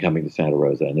chorus has been coming to Santa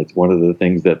Rosa, and it's one of the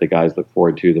things that the guys look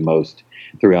forward to the most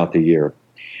throughout the year.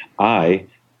 I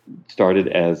started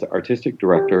as artistic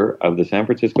director of the San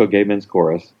Francisco Gay Men's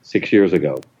Chorus 6 years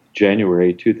ago,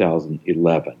 January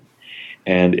 2011.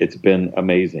 and it's been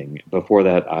amazing. Before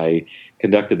that, I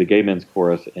conducted the gay men's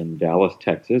chorus in Dallas,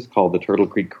 Texas, called the Turtle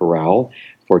Creek Chorale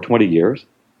for 20 years,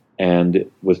 and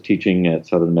was teaching at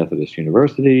Southern Methodist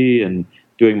University and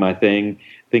doing my thing,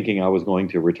 thinking I was going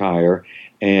to retire.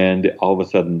 And all of a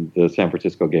sudden, the San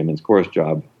Francisco Gay Men's Chorus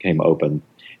job came open,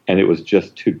 and it was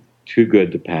just too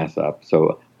good to pass up.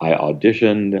 So I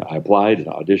auditioned, I applied and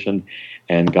auditioned,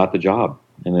 and got the job,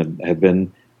 and have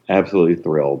been absolutely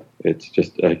thrilled. It's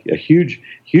just a huge,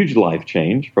 huge life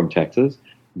change from Texas,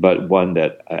 but one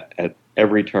that at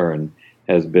every turn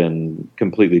has been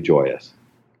completely joyous.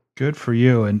 Good for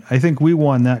you, and I think we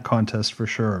won that contest for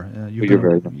sure.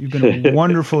 You've been a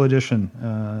wonderful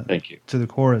addition. Thank you. To the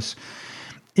chorus.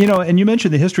 And you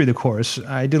mentioned the history of the chorus.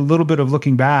 I did a little bit of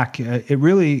looking back. It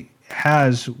really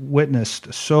has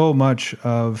witnessed so much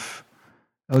of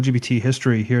LGBT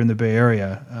history here in the Bay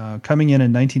Area. Coming in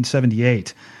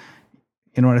 1978,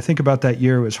 when I think about that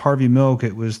year, it was Harvey Milk,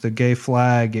 it was the gay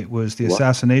flag, it was the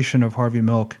assassination of Harvey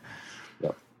Milk.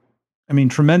 Yep. I mean,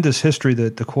 tremendous history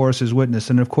that the chorus has witnessed,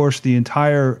 and of course the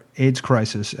entire AIDS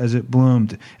crisis as it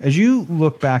bloomed. As you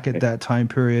look back at that time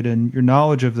period and your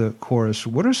knowledge of the chorus,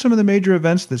 what are some of the major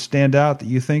events that stand out that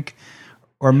you think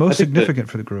are most significant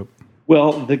for the group?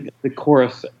 Well, the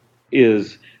chorus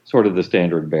is sort of the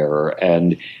standard bearer,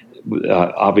 and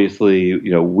obviously,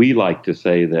 we like to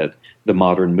say that the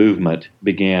modern movement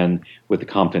began with the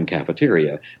Compton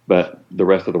cafeteria, but the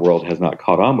rest of the world has not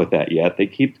caught on with that yet. They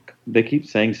keep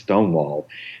saying Stonewall,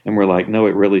 and we're like, no,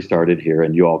 it really started here,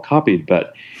 and you all copied.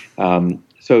 But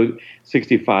so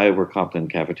 65 were Compton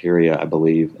cafeteria, I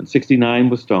believe, and 69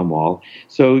 was Stonewall.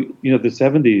 So the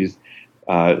 70s,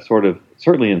 sort of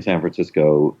certainly in San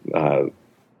Francisco,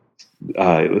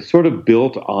 it was sort of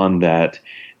built on that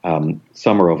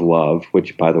Summer of Love,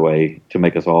 which, by the way, to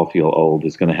make us all feel old,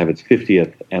 is going to have its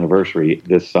 50th anniversary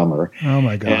this summer. Oh,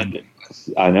 my God. And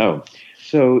I know.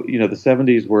 So, the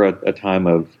 70s were a time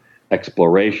of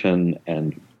exploration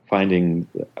and finding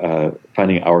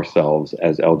ourselves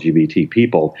as LGBT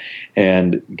people.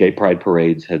 And gay pride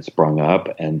parades had sprung up,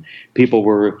 and people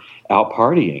were out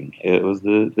partying. It was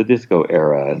the disco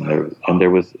era, and there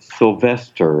was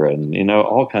Sylvester, and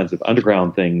all kinds of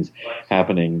underground things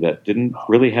happening that didn't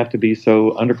really have to be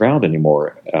so underground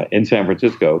anymore in San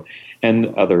Francisco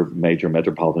and other major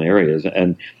metropolitan areas.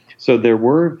 And so there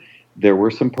were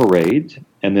some parades,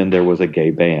 and then there was a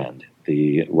gay band,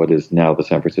 what is now the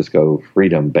San Francisco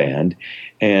Freedom Band,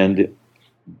 and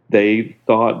they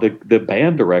thought the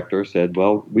band director said,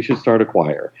 well, we should start a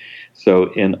choir.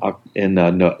 So in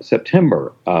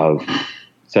September of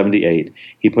 78,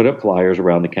 he put up flyers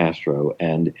around the Castro,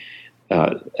 and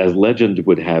as legend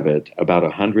would have it, about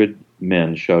 100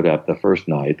 men showed up the first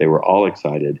night. They were all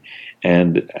excited,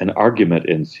 and an argument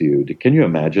ensued. Can you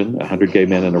imagine 100 gay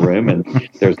men in a room and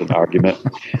there's an argument?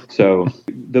 So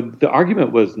the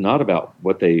argument was not about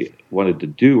what they wanted to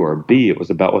do or be. It was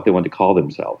about what they wanted to call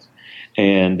themselves.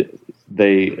 And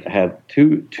they had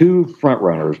two front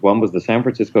runners. One was the San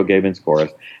Francisco Gay Men's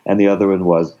Chorus, and the other one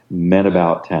was Men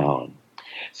About Town.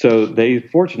 So they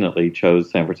fortunately chose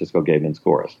San Francisco Gay Men's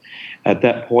Chorus. At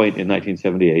that point in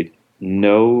 1978,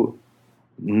 no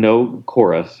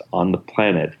chorus on the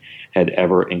planet had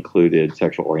ever included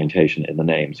sexual orientation in the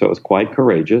name. So it was quite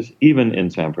courageous, even in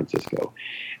San Francisco.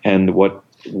 And what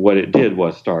it did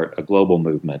was start a global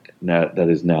movement that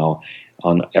is now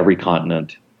on every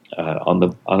continent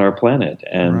on our planet.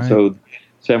 And right. So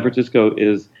San Francisco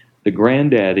is the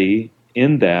granddaddy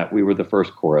in that we were the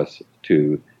first chorus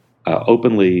to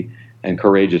openly and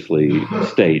courageously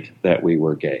state that we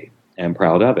were gay, and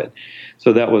proud of it.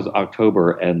 So that was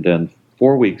October, and then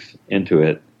 4 weeks into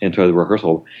the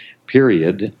rehearsal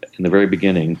period, in the very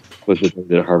beginning, was the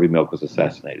day that Harvey Milk was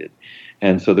assassinated.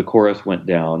 And so the chorus went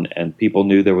down, and people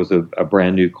knew there was a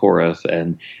brand new chorus,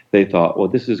 and they thought, well,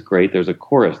 this is great. There's a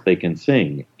chorus they can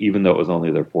sing, even though it was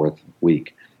only their fourth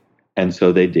week. And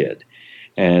so they did.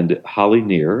 And Holly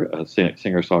Near, a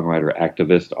singer-songwriter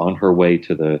activist, on her way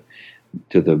to the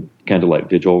Candlelight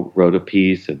Vigil, wrote a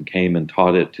piece and came and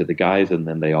taught it to the guys, and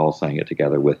then they all sang it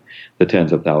together with the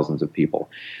tens of thousands of people.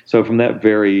 So from that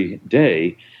very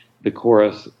day, the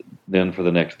chorus then for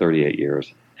the next 38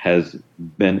 years has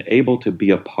been able to be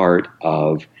a part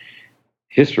of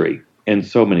history in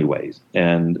so many ways,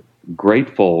 and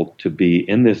grateful to be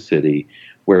in this city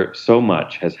where so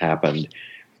much has happened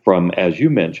from, as you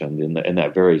mentioned, in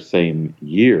that very same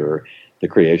year, the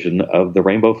creation of the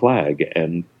rainbow flag,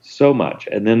 and so much.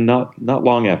 And then not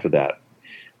long after that,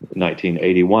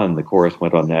 1981, the chorus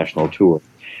went on national tour.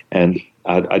 And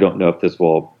I don't know if this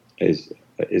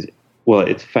is Well,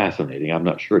 it's fascinating. I'm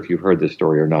not sure if you've heard this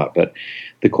story or not, but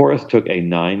the chorus took a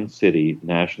 9-city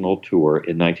national tour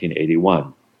in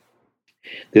 1981.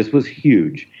 This was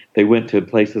huge. They went to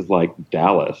places like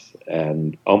Dallas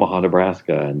and Omaha,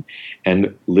 Nebraska,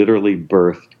 and literally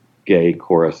birthed gay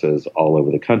choruses all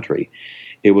over the country.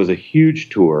 It was a huge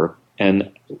tour,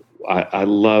 and I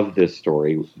love this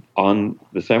story. On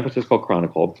the San Francisco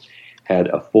Chronicle had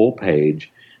a full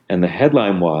page, and the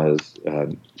headline was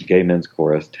Gay Men's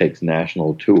Chorus Takes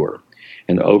National Tour.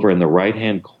 And over in the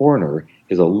right-hand corner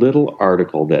is a little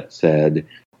article that said,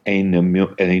 a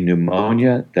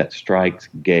pneumonia that strikes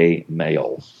gay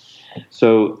males.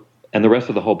 So, and the rest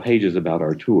of the whole page is about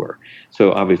our tour.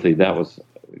 So obviously that was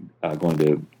going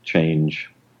to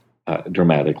change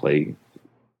dramatically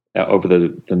over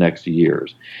the next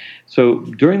years. So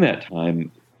during that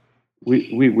time,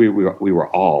 we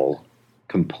were all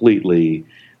completely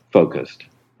focused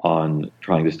on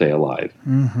trying to stay alive.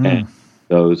 Mm-hmm. And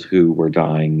those who were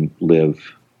dying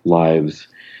live lives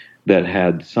that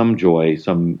had some joy,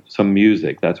 some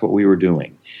music. That's what we were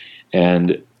doing.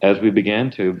 And as we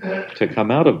began to come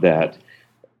out of that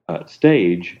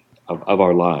stage of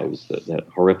our lives, that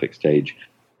horrific stage,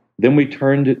 then we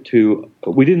turned to,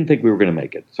 we didn't think we were going to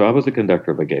make it. So I was the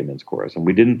conductor of a gay men's chorus, and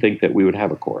we didn't think that we would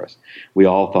have a chorus. We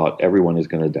all thought everyone is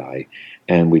going to die,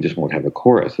 and we just won't have a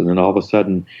chorus. And then all of a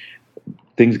sudden,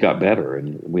 things got better,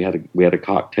 and we had a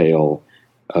cocktail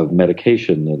of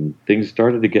medication, and things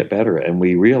started to get better. And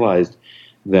we realized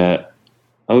that,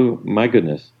 oh my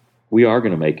goodness, we are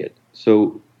going to make it.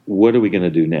 So what are we going to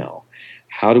do now?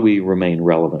 How do we remain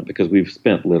relevant? Because we've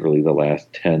spent literally the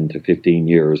last 10 to 15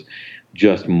 years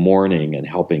just mourning and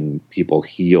helping people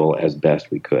heal as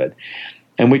best we could.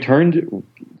 And we turned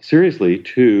seriously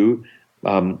to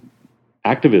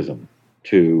activism,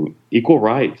 to equal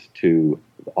rights, to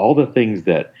all the things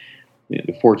that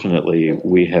fortunately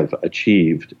we have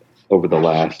achieved over the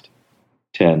last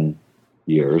 10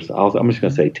 years. I'm just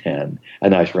going to say 10, a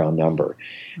nice round number.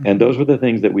 And those were the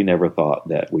things that we never thought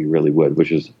that we really would,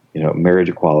 which is, marriage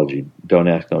equality, don't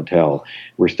ask, don't tell.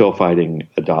 We're still fighting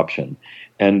adoption.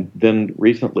 And then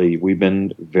recently we've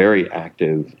been very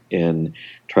active in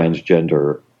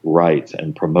transgender rights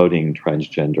and promoting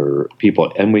transgender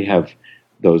people. And we have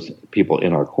those people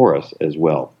in our chorus as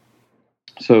well.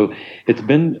 So it's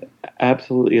been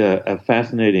absolutely a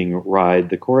fascinating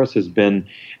ride. The chorus has been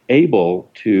able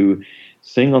to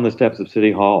sing on the steps of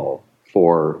City Hall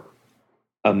for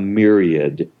a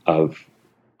myriad of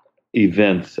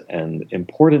events and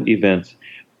important events,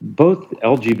 both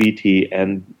LGBT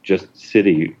and just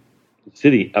city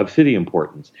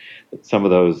importance. Some of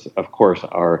those, of course,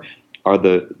 are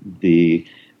the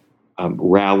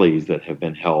rallies that have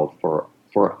been held for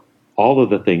all of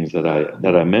the things that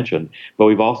I mentioned, but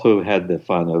we've also had the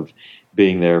fun of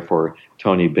being there for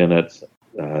Tony Bennett's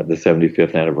the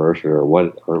 75th anniversary,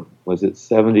 or was it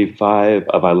 75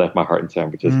 of I Left My Heart in San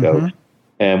Francisco, mm-hmm.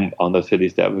 and on the city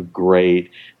staff, was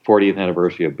great. 40th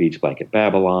anniversary of Beach Blanket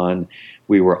Babylon.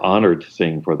 We were honored to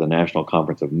sing for the National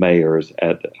Conference of Mayors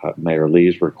at Mayor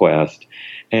Lee's request,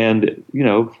 and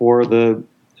for the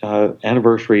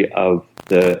anniversary of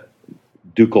the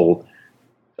ducal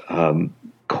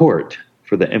court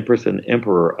for the Empress and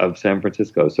Emperor of San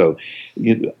Francisco. So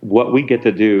what we get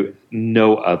to do,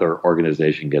 no other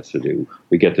organization gets to do.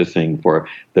 We get to sing for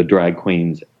the drag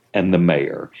queens and the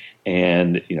mayor,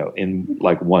 and in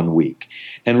like 1 week.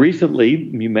 And recently,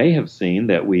 you may have seen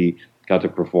that we got to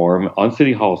perform on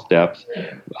City Hall steps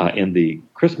in the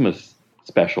Christmas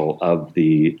special of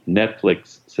the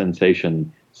Netflix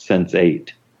sensation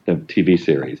Sense8, the TV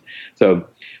series. So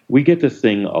we get to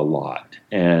sing a lot,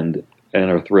 and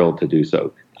are thrilled to do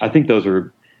so. I think those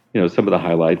are, some of the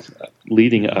highlights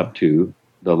leading up to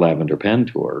the Lavender Pen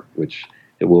Tour, which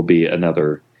it will be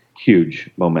another huge,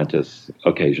 momentous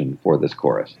occasion for this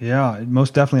chorus. Yeah,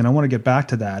 most definitely, and I want to get back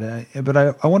to that. But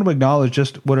I want to acknowledge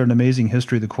just what an amazing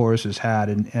history the chorus has had,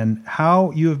 and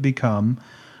how you have become,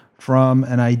 from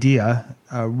an idea,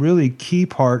 a really key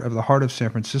part of the heart of San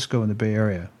Francisco and the Bay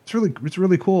Area. It's really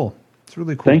cool. It's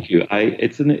really cool. Thank you.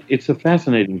 It's a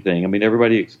fascinating thing. I mean,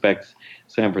 everybody expects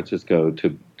San Francisco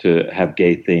to have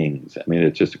gay things. I mean,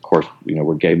 it's just, of course,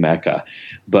 we're gay Mecca.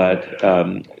 But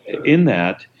in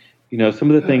that, some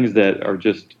of the things that are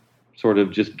just sort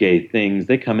of just gay things,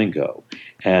 they come and go.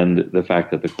 And the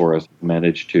fact that the chorus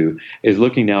is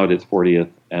looking now at its 40th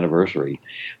anniversary.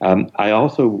 I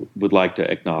also would like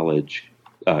to acknowledge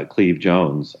Cleve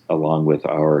Jones, along with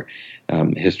our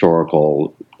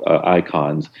historical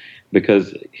icons,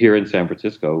 because here in San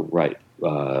Francisco, right,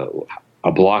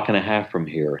 a block and a half from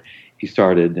here, he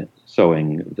started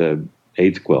sewing the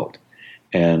AIDS quilt.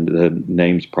 And the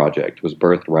Names Project was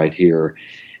birthed right here,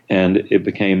 and it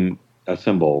became a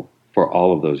symbol for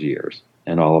all of those years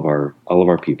and all of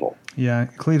our people. Yeah,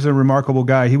 Cleve's a remarkable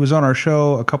guy. He was on our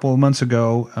show a couple of months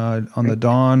ago on the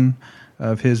dawn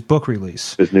of his book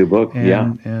release. His new book,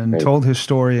 and told his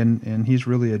story, and he's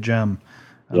really a gem.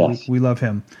 Yes. We love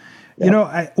him. Yeah. You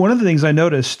know, one of the things I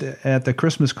noticed at the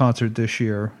Christmas concert this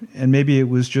year, and maybe it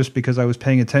was just because I was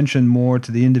paying attention more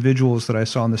to the individuals that I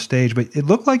saw on the stage, but it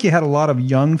looked like you had a lot of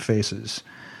young faces.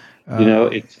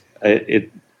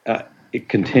 It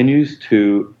continues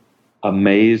to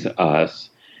amaze us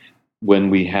when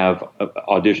we have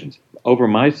auditions. Over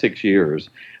my 6 years,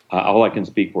 all I can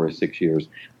speak for is 6 years,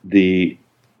 the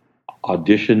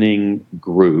auditioning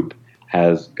group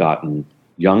has gotten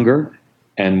younger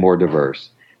and more diverse.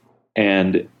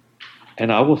 And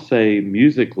I will say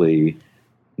musically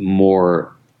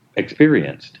more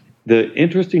experienced. The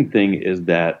interesting thing is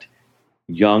that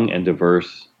young and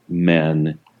diverse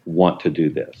men want to do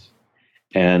this.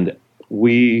 And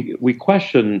we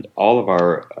question all of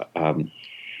our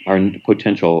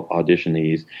potential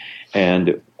auditionees.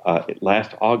 And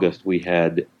last August we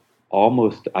had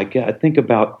almost, I think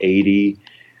about 80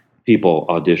 people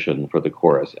audition for the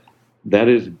chorus. That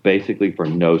is basically for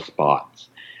no spots.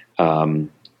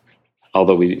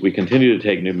 Although we continue to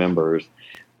take new members,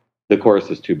 the chorus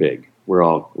is too big.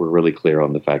 We're really clear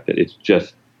on the fact that it's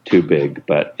just too big,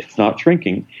 but it's not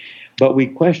shrinking. But we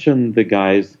question the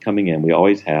guys coming in. We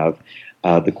always have.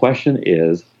 The question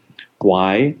is,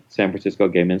 why San Francisco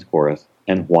Gay Men's Chorus,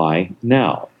 and why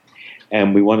now?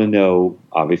 And we want to know,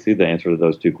 obviously, the answer to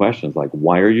those two questions, like,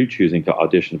 why are you choosing to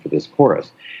audition for this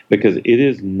chorus? Because it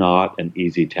is not an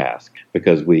easy task,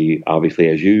 because we, obviously,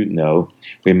 as you know,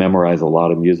 we memorize a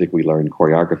lot of music, we learn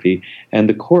choreography, and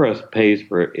the chorus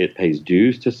pays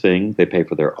dues to sing, they pay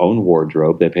for their own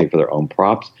wardrobe, they pay for their own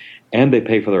props, and they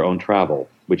pay for their own travel,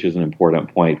 which is an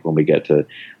important point when we get to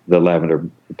the Lavender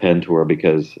Pen Tour,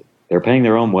 because they're paying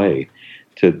their own way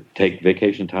to take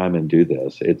vacation time and do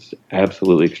this. It's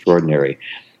absolutely extraordinary.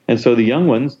 And so the young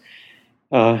ones,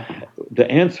 the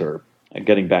answer,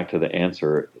 getting back to the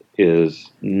answer,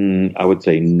 is I would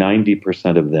say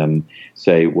 90% of them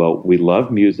say, well, we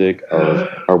love music, or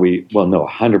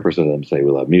 100% of them say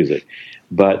we love music.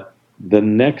 But the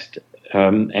next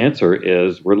answer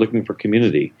is we're looking for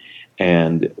community.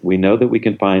 And we know that we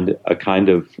can find a kind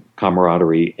of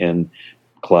camaraderie in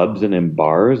clubs and in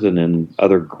bars and in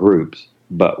other groups,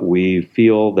 but we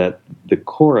feel that the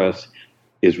chorus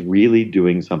is really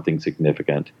doing something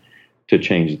significant to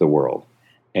change the world.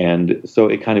 And so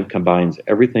it kind of combines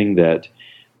everything that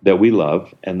we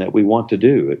love and that we want to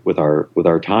do with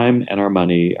our time and our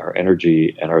money, our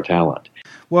energy and our talent.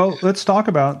 Well, let's talk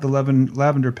about the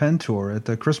Lavender Pen Tour. At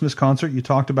the Christmas concert, you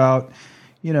talked about,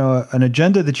 you know, an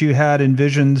agenda that you had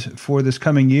envisioned for this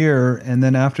coming year, and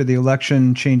then after the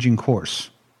election, changing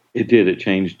course. It did. It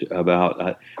changed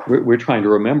about. We're trying to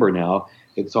remember now.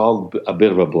 It's all a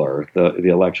bit of a blur. The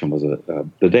election was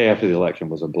the day after the election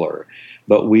was a blur,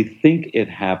 but we think it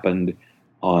happened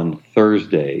on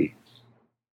Thursday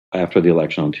after the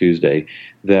election on Tuesday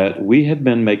that we had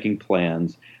been making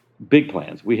plans, big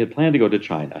plans. We had planned to go to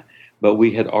China, but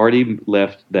we had already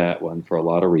left that one for a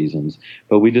lot of reasons.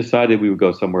 But we decided we would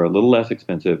go somewhere a little less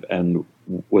expensive and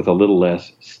with a little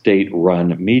less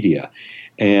state-run media.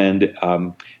 And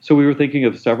so we were thinking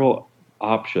of several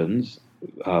options,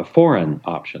 foreign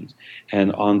options.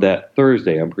 And on that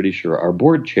Thursday, I'm pretty sure, our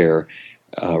board chair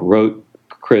wrote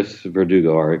Chris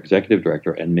Verdugo, our executive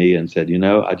director, and me and said, you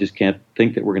know, I just can't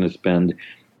think that we're going to spend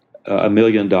 $1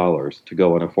 million to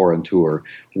go on a foreign tour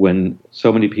when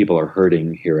so many people are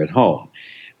hurting here at home.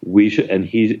 We should, and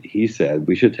he said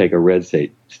we should take a red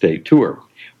state tour,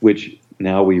 which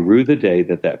now we rue the day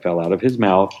that fell out of his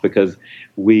mouth, because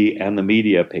we and the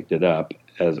media picked it up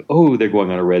as, oh, they're going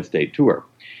on a red state tour.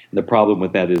 And the problem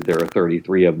with that is there are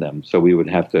 33 of them, so we would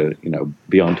have to, you know,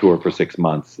 be on tour for 6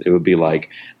 months. It would be like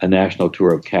a national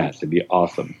tour of Cats. It'd be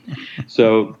awesome.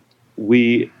 So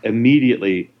we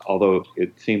immediately, although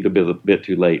it seemed a bit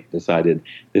too late, decided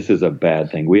this is a bad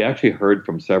thing. We actually heard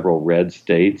from several red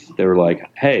states. They were like,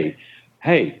 hey,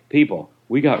 people,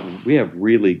 we have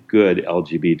really good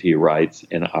LGBT rights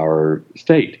in our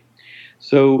state.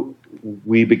 So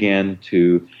we began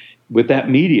to, with that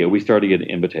media, we started getting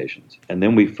invitations. And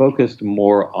then we focused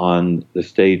more on the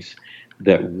states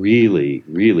that really,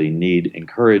 really need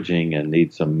encouraging and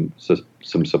need some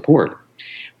support.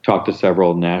 Talked to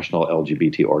several national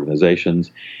LGBT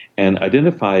organizations and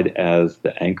identified as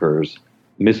the anchors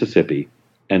Mississippi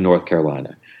and North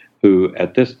Carolina, who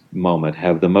at this moment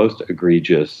have the most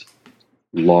egregious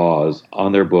laws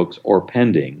on their books or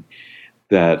pending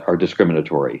that are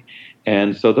discriminatory.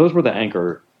 And so those were the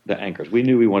anchors. We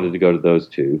knew we wanted to go to those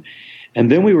two.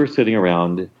 And then we were sitting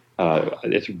around.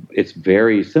 It's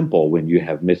very simple when you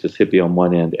have Mississippi on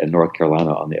one end and North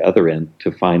Carolina on the other end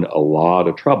to find a lot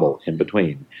of trouble in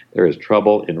between. There is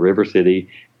trouble in River City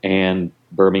and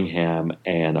Birmingham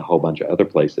and a whole bunch of other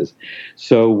places.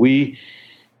 So we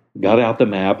got out the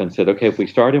map and said, okay, if we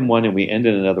start in one and we end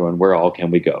in another one, where all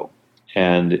can we go?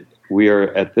 And we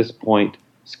are at this point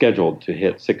scheduled to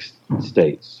hit 6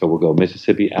 states. So we'll go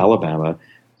Mississippi, Alabama,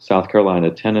 South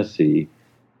Carolina, Tennessee,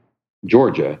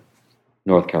 Georgia,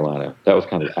 North Carolina. That was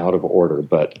kind of out of order,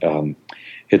 but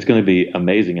it's going to be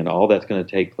amazing. And all that's going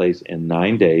to take place in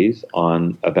 9 days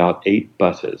on about 8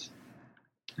 buses.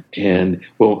 And,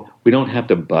 well, we don't have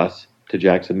to bus to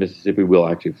Jackson, Mississippi. We'll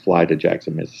actually fly to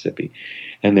Jackson, Mississippi.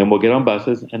 And then we'll get on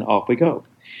buses and off we go.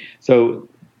 So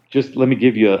just let me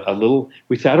give you a little,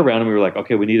 we sat around and we were like,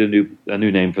 okay, we need a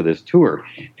new name for this tour.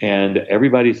 And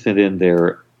everybody sent in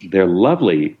their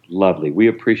lovely. We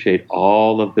appreciate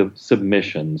all of the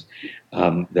submissions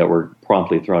that were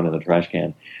promptly thrown in the trash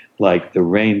can, like the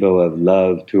Rainbow of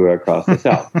Love Tour across the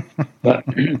South. But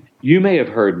you may have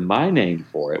heard my name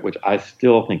for it, which I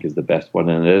still think is the best one,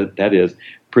 and that is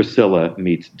Priscilla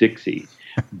Meets Dixie.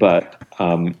 But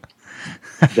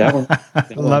that one,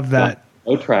 love that.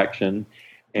 No traction.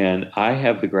 And I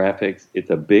have the graphics. It's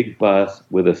a big bus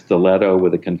with a stiletto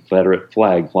with a Confederate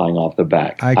flag flying off the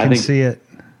back. I can see it.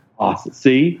 Awesome.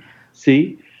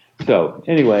 See? So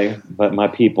anyway, but my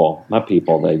people,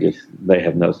 they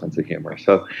have no sense of humor.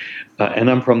 So,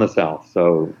 and I'm from the South,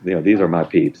 so these are my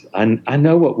peeps. I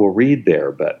know what we'll read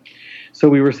there, but so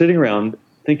we were sitting around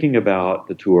thinking about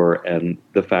the tour and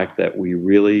the fact that we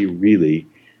really, we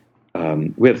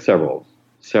have several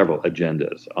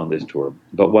agendas on this tour,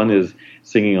 but one is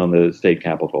singing on the state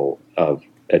capitol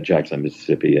at Jackson,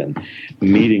 Mississippi, and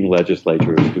meeting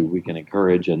legislators who we can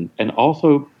encourage, and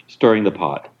also stirring the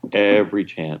pot every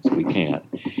chance we can.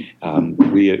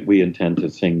 We intend to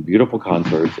sing beautiful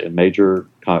concerts in major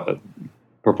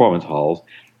performance halls,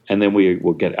 and then we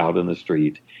will get out in the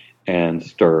street and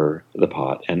stir the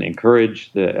pot and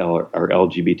encourage our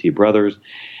LGBT brothers.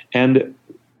 And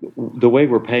the way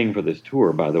we're paying for this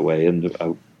tour, by the way, and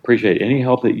I appreciate any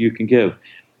help that you can give,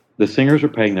 the singers are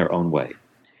paying their own way.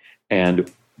 And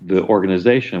the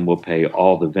organization will pay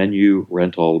all the venue,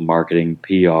 rental, marketing,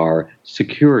 PR,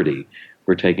 security.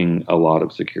 We're taking a lot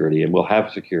of security, and we'll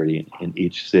have security in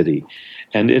each city.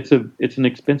 And it's an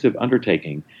expensive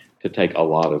undertaking to take a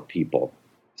lot of people.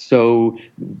 So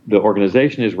the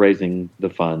organization is raising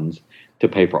the funds to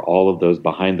pay for all of those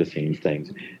behind-the-scenes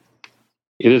things.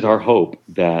 It is our hope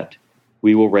that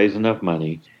we will raise enough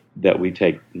money that we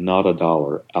take not a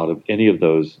dollar out of any of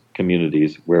those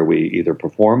communities where we either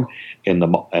perform at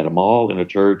a mall, in a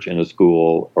church, in a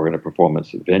school, or in a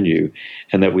performance venue,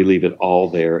 and that we leave it all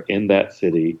there in that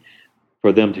city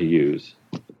for them to use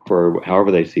for however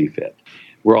they see fit.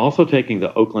 We're also taking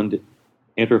the Oakland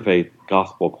Interfaith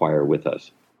Gospel Choir with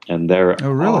us, and they're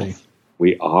oh really? Awesome.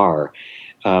 We are.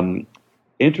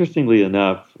 Interestingly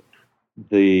enough,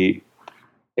 the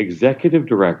executive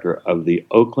director of the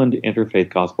Oakland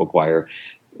Interfaith Gospel Choir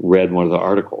read one of the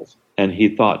articles, and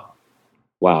he thought,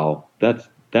 wow, that's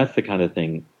the kind of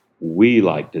thing we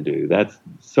like to do. That's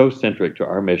so centric to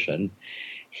our mission.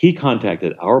 He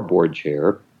contacted our board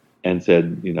chair and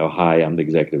said, hi, I'm the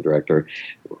executive director.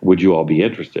 Would you all be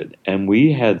interested? And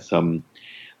we had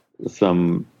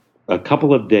a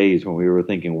couple of days when we were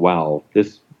thinking, wow,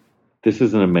 this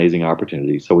is an amazing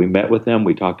opportunity. So we met with them.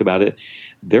 We talked about it.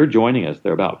 They're joining us.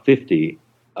 There are about 50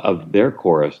 of their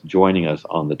chorus joining us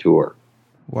on the tour.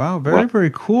 Wow,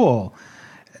 very cool.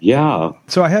 Yeah.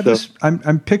 So I have this.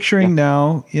 I'm picturing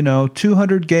now.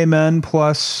 200 gay men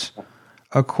plus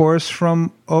a chorus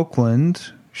from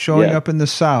Oakland showing up in the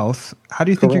South. How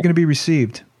do you think you're going to be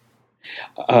received?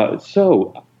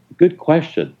 So good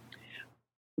question.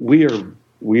 We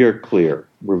are clear.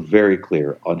 We're very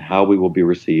clear on how we will be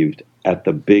received at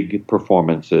the big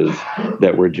performances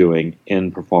that we're doing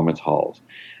in performance halls.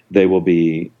 They will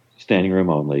be standing room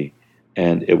only,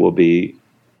 and it will be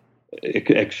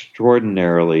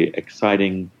extraordinarily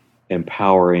exciting,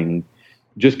 empowering.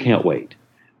 Just can't wait.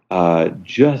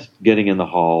 Just getting in the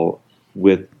hall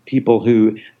with people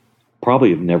who probably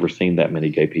have never seen that many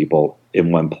gay people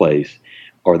in one place,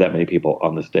 or that many people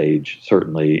on the stage,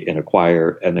 certainly in a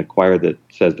choir that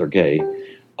says they're gay,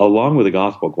 along with a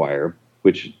gospel choir,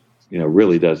 which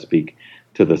really does speak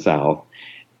to the South.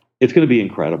 It's going to be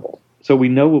incredible. So we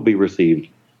know we'll be received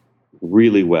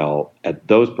really well at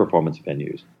those performance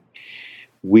venues.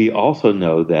 We also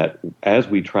know that as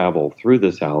we travel through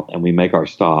the South and we make our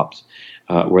stops,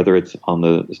 whether it's on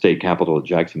the state capital of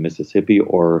Jackson, Mississippi,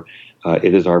 or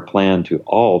it is our plan to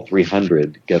all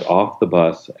 300 get off the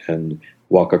bus and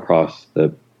walk across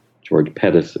the George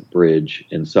Pettus Bridge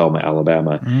in Selma,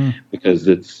 Alabama, because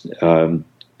it's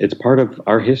part of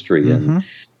our history, and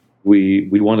we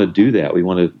want to do that. We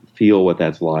want to feel what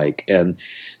that's like. And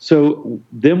so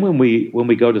then when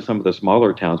we go to some of the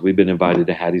smaller towns, we've been invited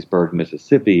to Hattiesburg,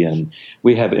 Mississippi, and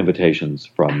we have invitations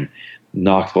from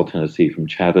Knoxville, Tennessee, from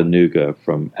Chattanooga,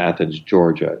 from Athens,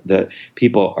 Georgia, that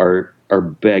people are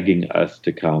begging us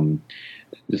to come,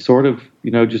 sort of,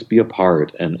 just be a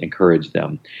part and encourage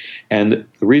them. And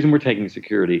the reason we're taking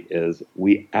security is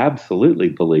we absolutely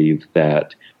believe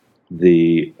that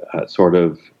the sort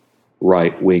of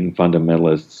right-wing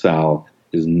fundamentalist South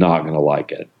is not going to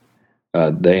like it.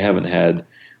 They haven't had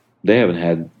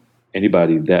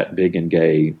anybody that big and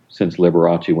gay since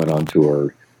Liberace went on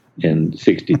tour in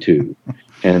 '62,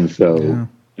 and so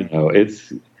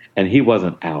and he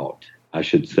wasn't out. I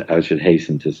should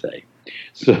hasten to say.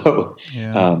 So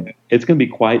it's going to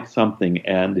be quite something.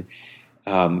 And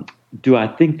do I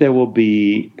think there will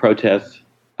be protests?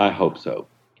 I hope so.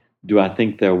 Do I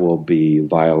think there will be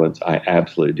violence? I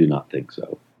absolutely do not think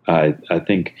so. I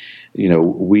think,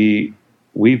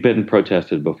 we've been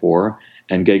protested before,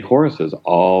 and gay choruses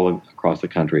all across the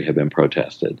country have been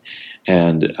protested.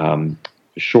 And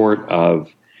short of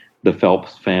the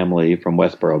Phelps family from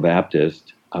Westboro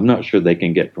Baptist, I'm not sure they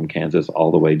can get from Kansas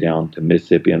all the way down to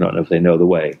Mississippi. I don't know if they know the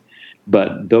way.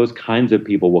 But those kinds of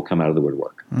people will come out of the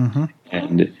woodwork.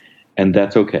 And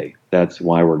that's okay. That's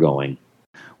why we're going.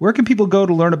 Where can people go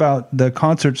to learn about the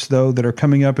concerts, though, that are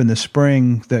coming up in the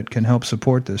spring that can help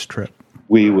support this trip?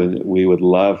 We would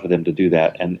love for them to do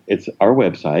that. And it's our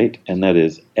website, and that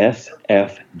is sfgmc.org,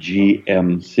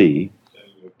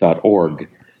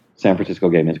 San Francisco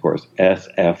Gay Men's Chorus,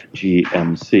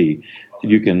 SFGMC.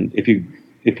 You can, if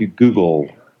you Google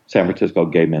San Francisco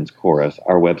Gay Men's Chorus,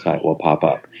 our website will pop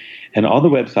up. And on the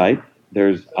website,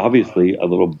 there's obviously a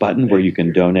little button where you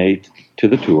can donate to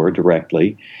the tour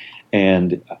directly.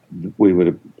 And we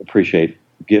would appreciate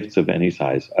gifts of any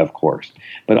size, of course.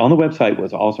 But on the website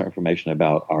was also information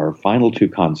about our final 2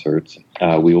 concerts.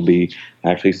 We will be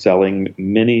actually selling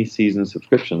mini season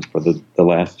subscriptions for the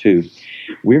last 2.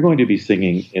 We're going to be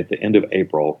singing at the end of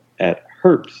April at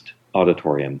Herbst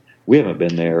Auditorium. We haven't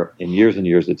been there in years and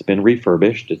years. It's been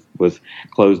refurbished. It was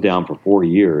closed down for 4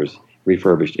 years,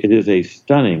 refurbished. It is a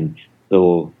stunning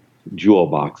little jewel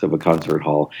box of a concert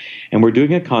hall. And we're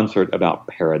doing a concert about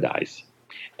paradise.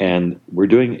 And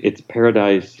it's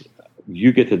paradise.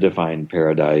 You get to define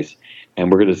paradise.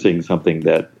 And we're going to sing something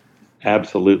that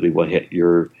absolutely will hit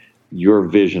your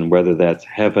vision, whether that's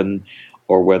heaven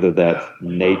or whether that's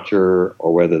nature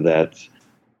or whether that's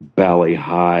Bali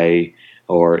High,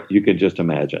 or you can just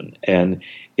imagine. And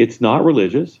it's not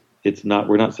religious.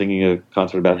 We're not singing a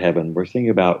concert about heaven. We're singing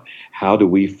about how do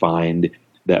we find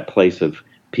that place of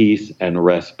peace and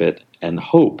respite and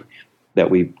hope that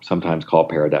we sometimes call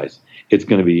paradise. It's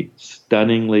going to be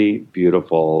stunningly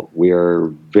beautiful. We are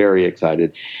very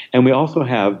excited. And we also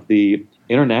have the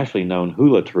internationally known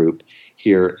hula troupe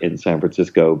here in San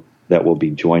Francisco that will be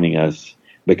joining us,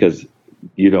 because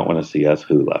you don't want to see us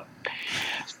hula.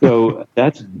 So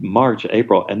that's March,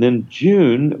 April. And then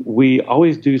June, we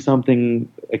always do something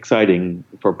exciting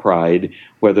for Pride,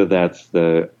 whether that's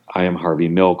the I Am Harvey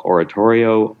Milk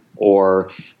Oratorio or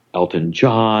Elton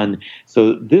John.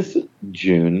 So this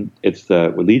June,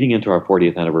 we're leading into our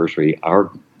 40th anniversary.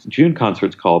 Our June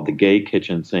concert's called The Gay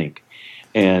Kitchen Sink.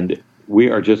 And we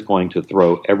are just going to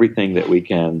throw everything that we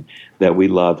can, that we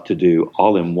love to do,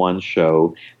 all in one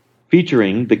show,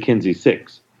 featuring the Kinsey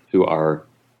Six, who are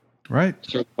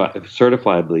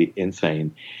certifiably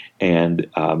insane. And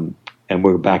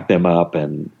we'll back them up,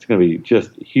 and it's going to be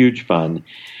just huge fun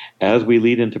as we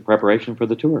lead into preparation for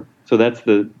the tour. So that's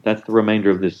the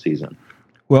remainder of this season.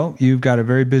 Well, you've got a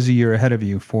very busy year ahead of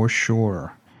you, for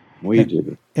sure. We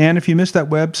do. And if you missed that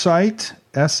website,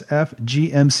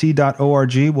 sfgmc.org,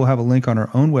 we'll have a link on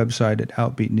our own website at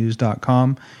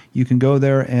outbeatnews.com. You can go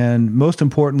there and, most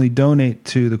importantly, donate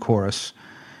to the chorus.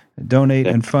 Donate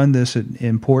and fund this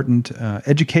important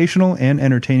educational and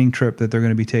entertaining trip that they're going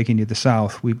to be taking to the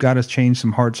South. We've got to change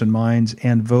some hearts and minds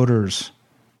and voters.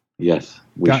 Yes,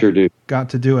 we sure do. Got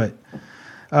to do it.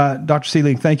 Dr.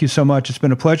 Seelig, thank you so much. It's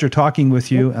been a pleasure talking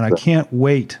with you, and I can't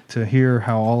wait to hear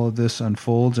how all of this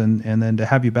unfolds and then to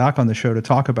have you back on the show to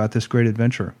talk about this great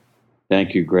adventure.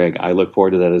 Thank you, Greg. I look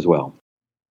forward to that as well.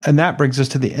 And that brings us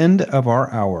to the end of our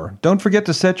hour. Don't forget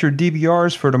to set your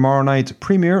DVRs for tomorrow night's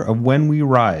premiere of When We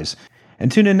Rise.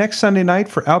 And tune in next Sunday night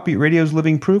for Outbeat Radio's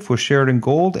Living Proof with Sheridan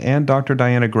Gold and Dr.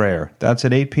 Diana Grayer. That's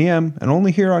at 8 p.m. and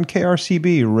only here on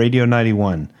KRCB Radio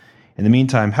 91. In the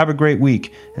meantime, have a great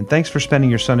week, and thanks for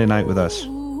spending your Sunday night with us.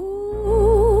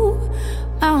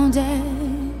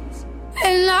 Mountains,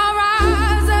 and I'll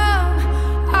rise up,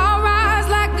 I'll rise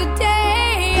like the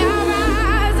day,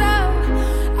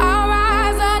 I'll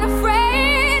rise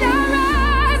unafraid, I'll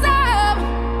rise up,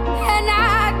 and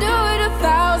I do it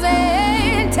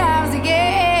 1,000 times again.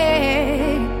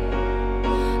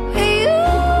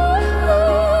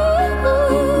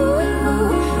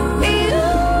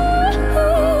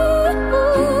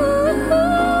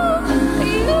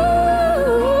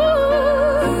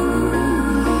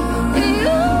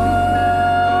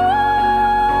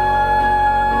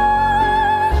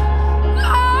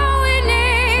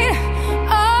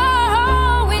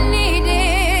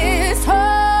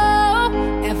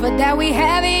 That we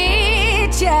have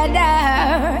each other,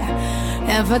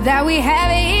 and for that we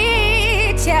have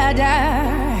each other,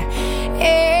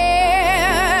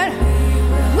 and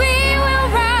we will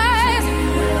rise,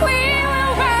 we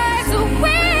will rise,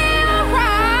 we will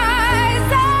rise,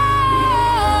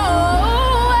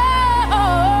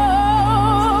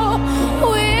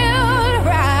 we'll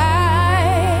rise.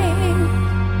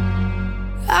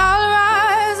 I'll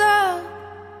rise up,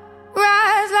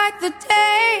 rise like the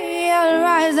day, I'll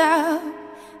rise up.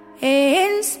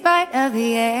 In spite of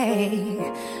the ache,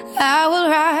 I will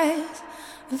rise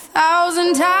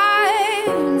 1,000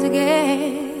 times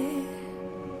again,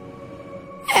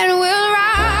 and we'll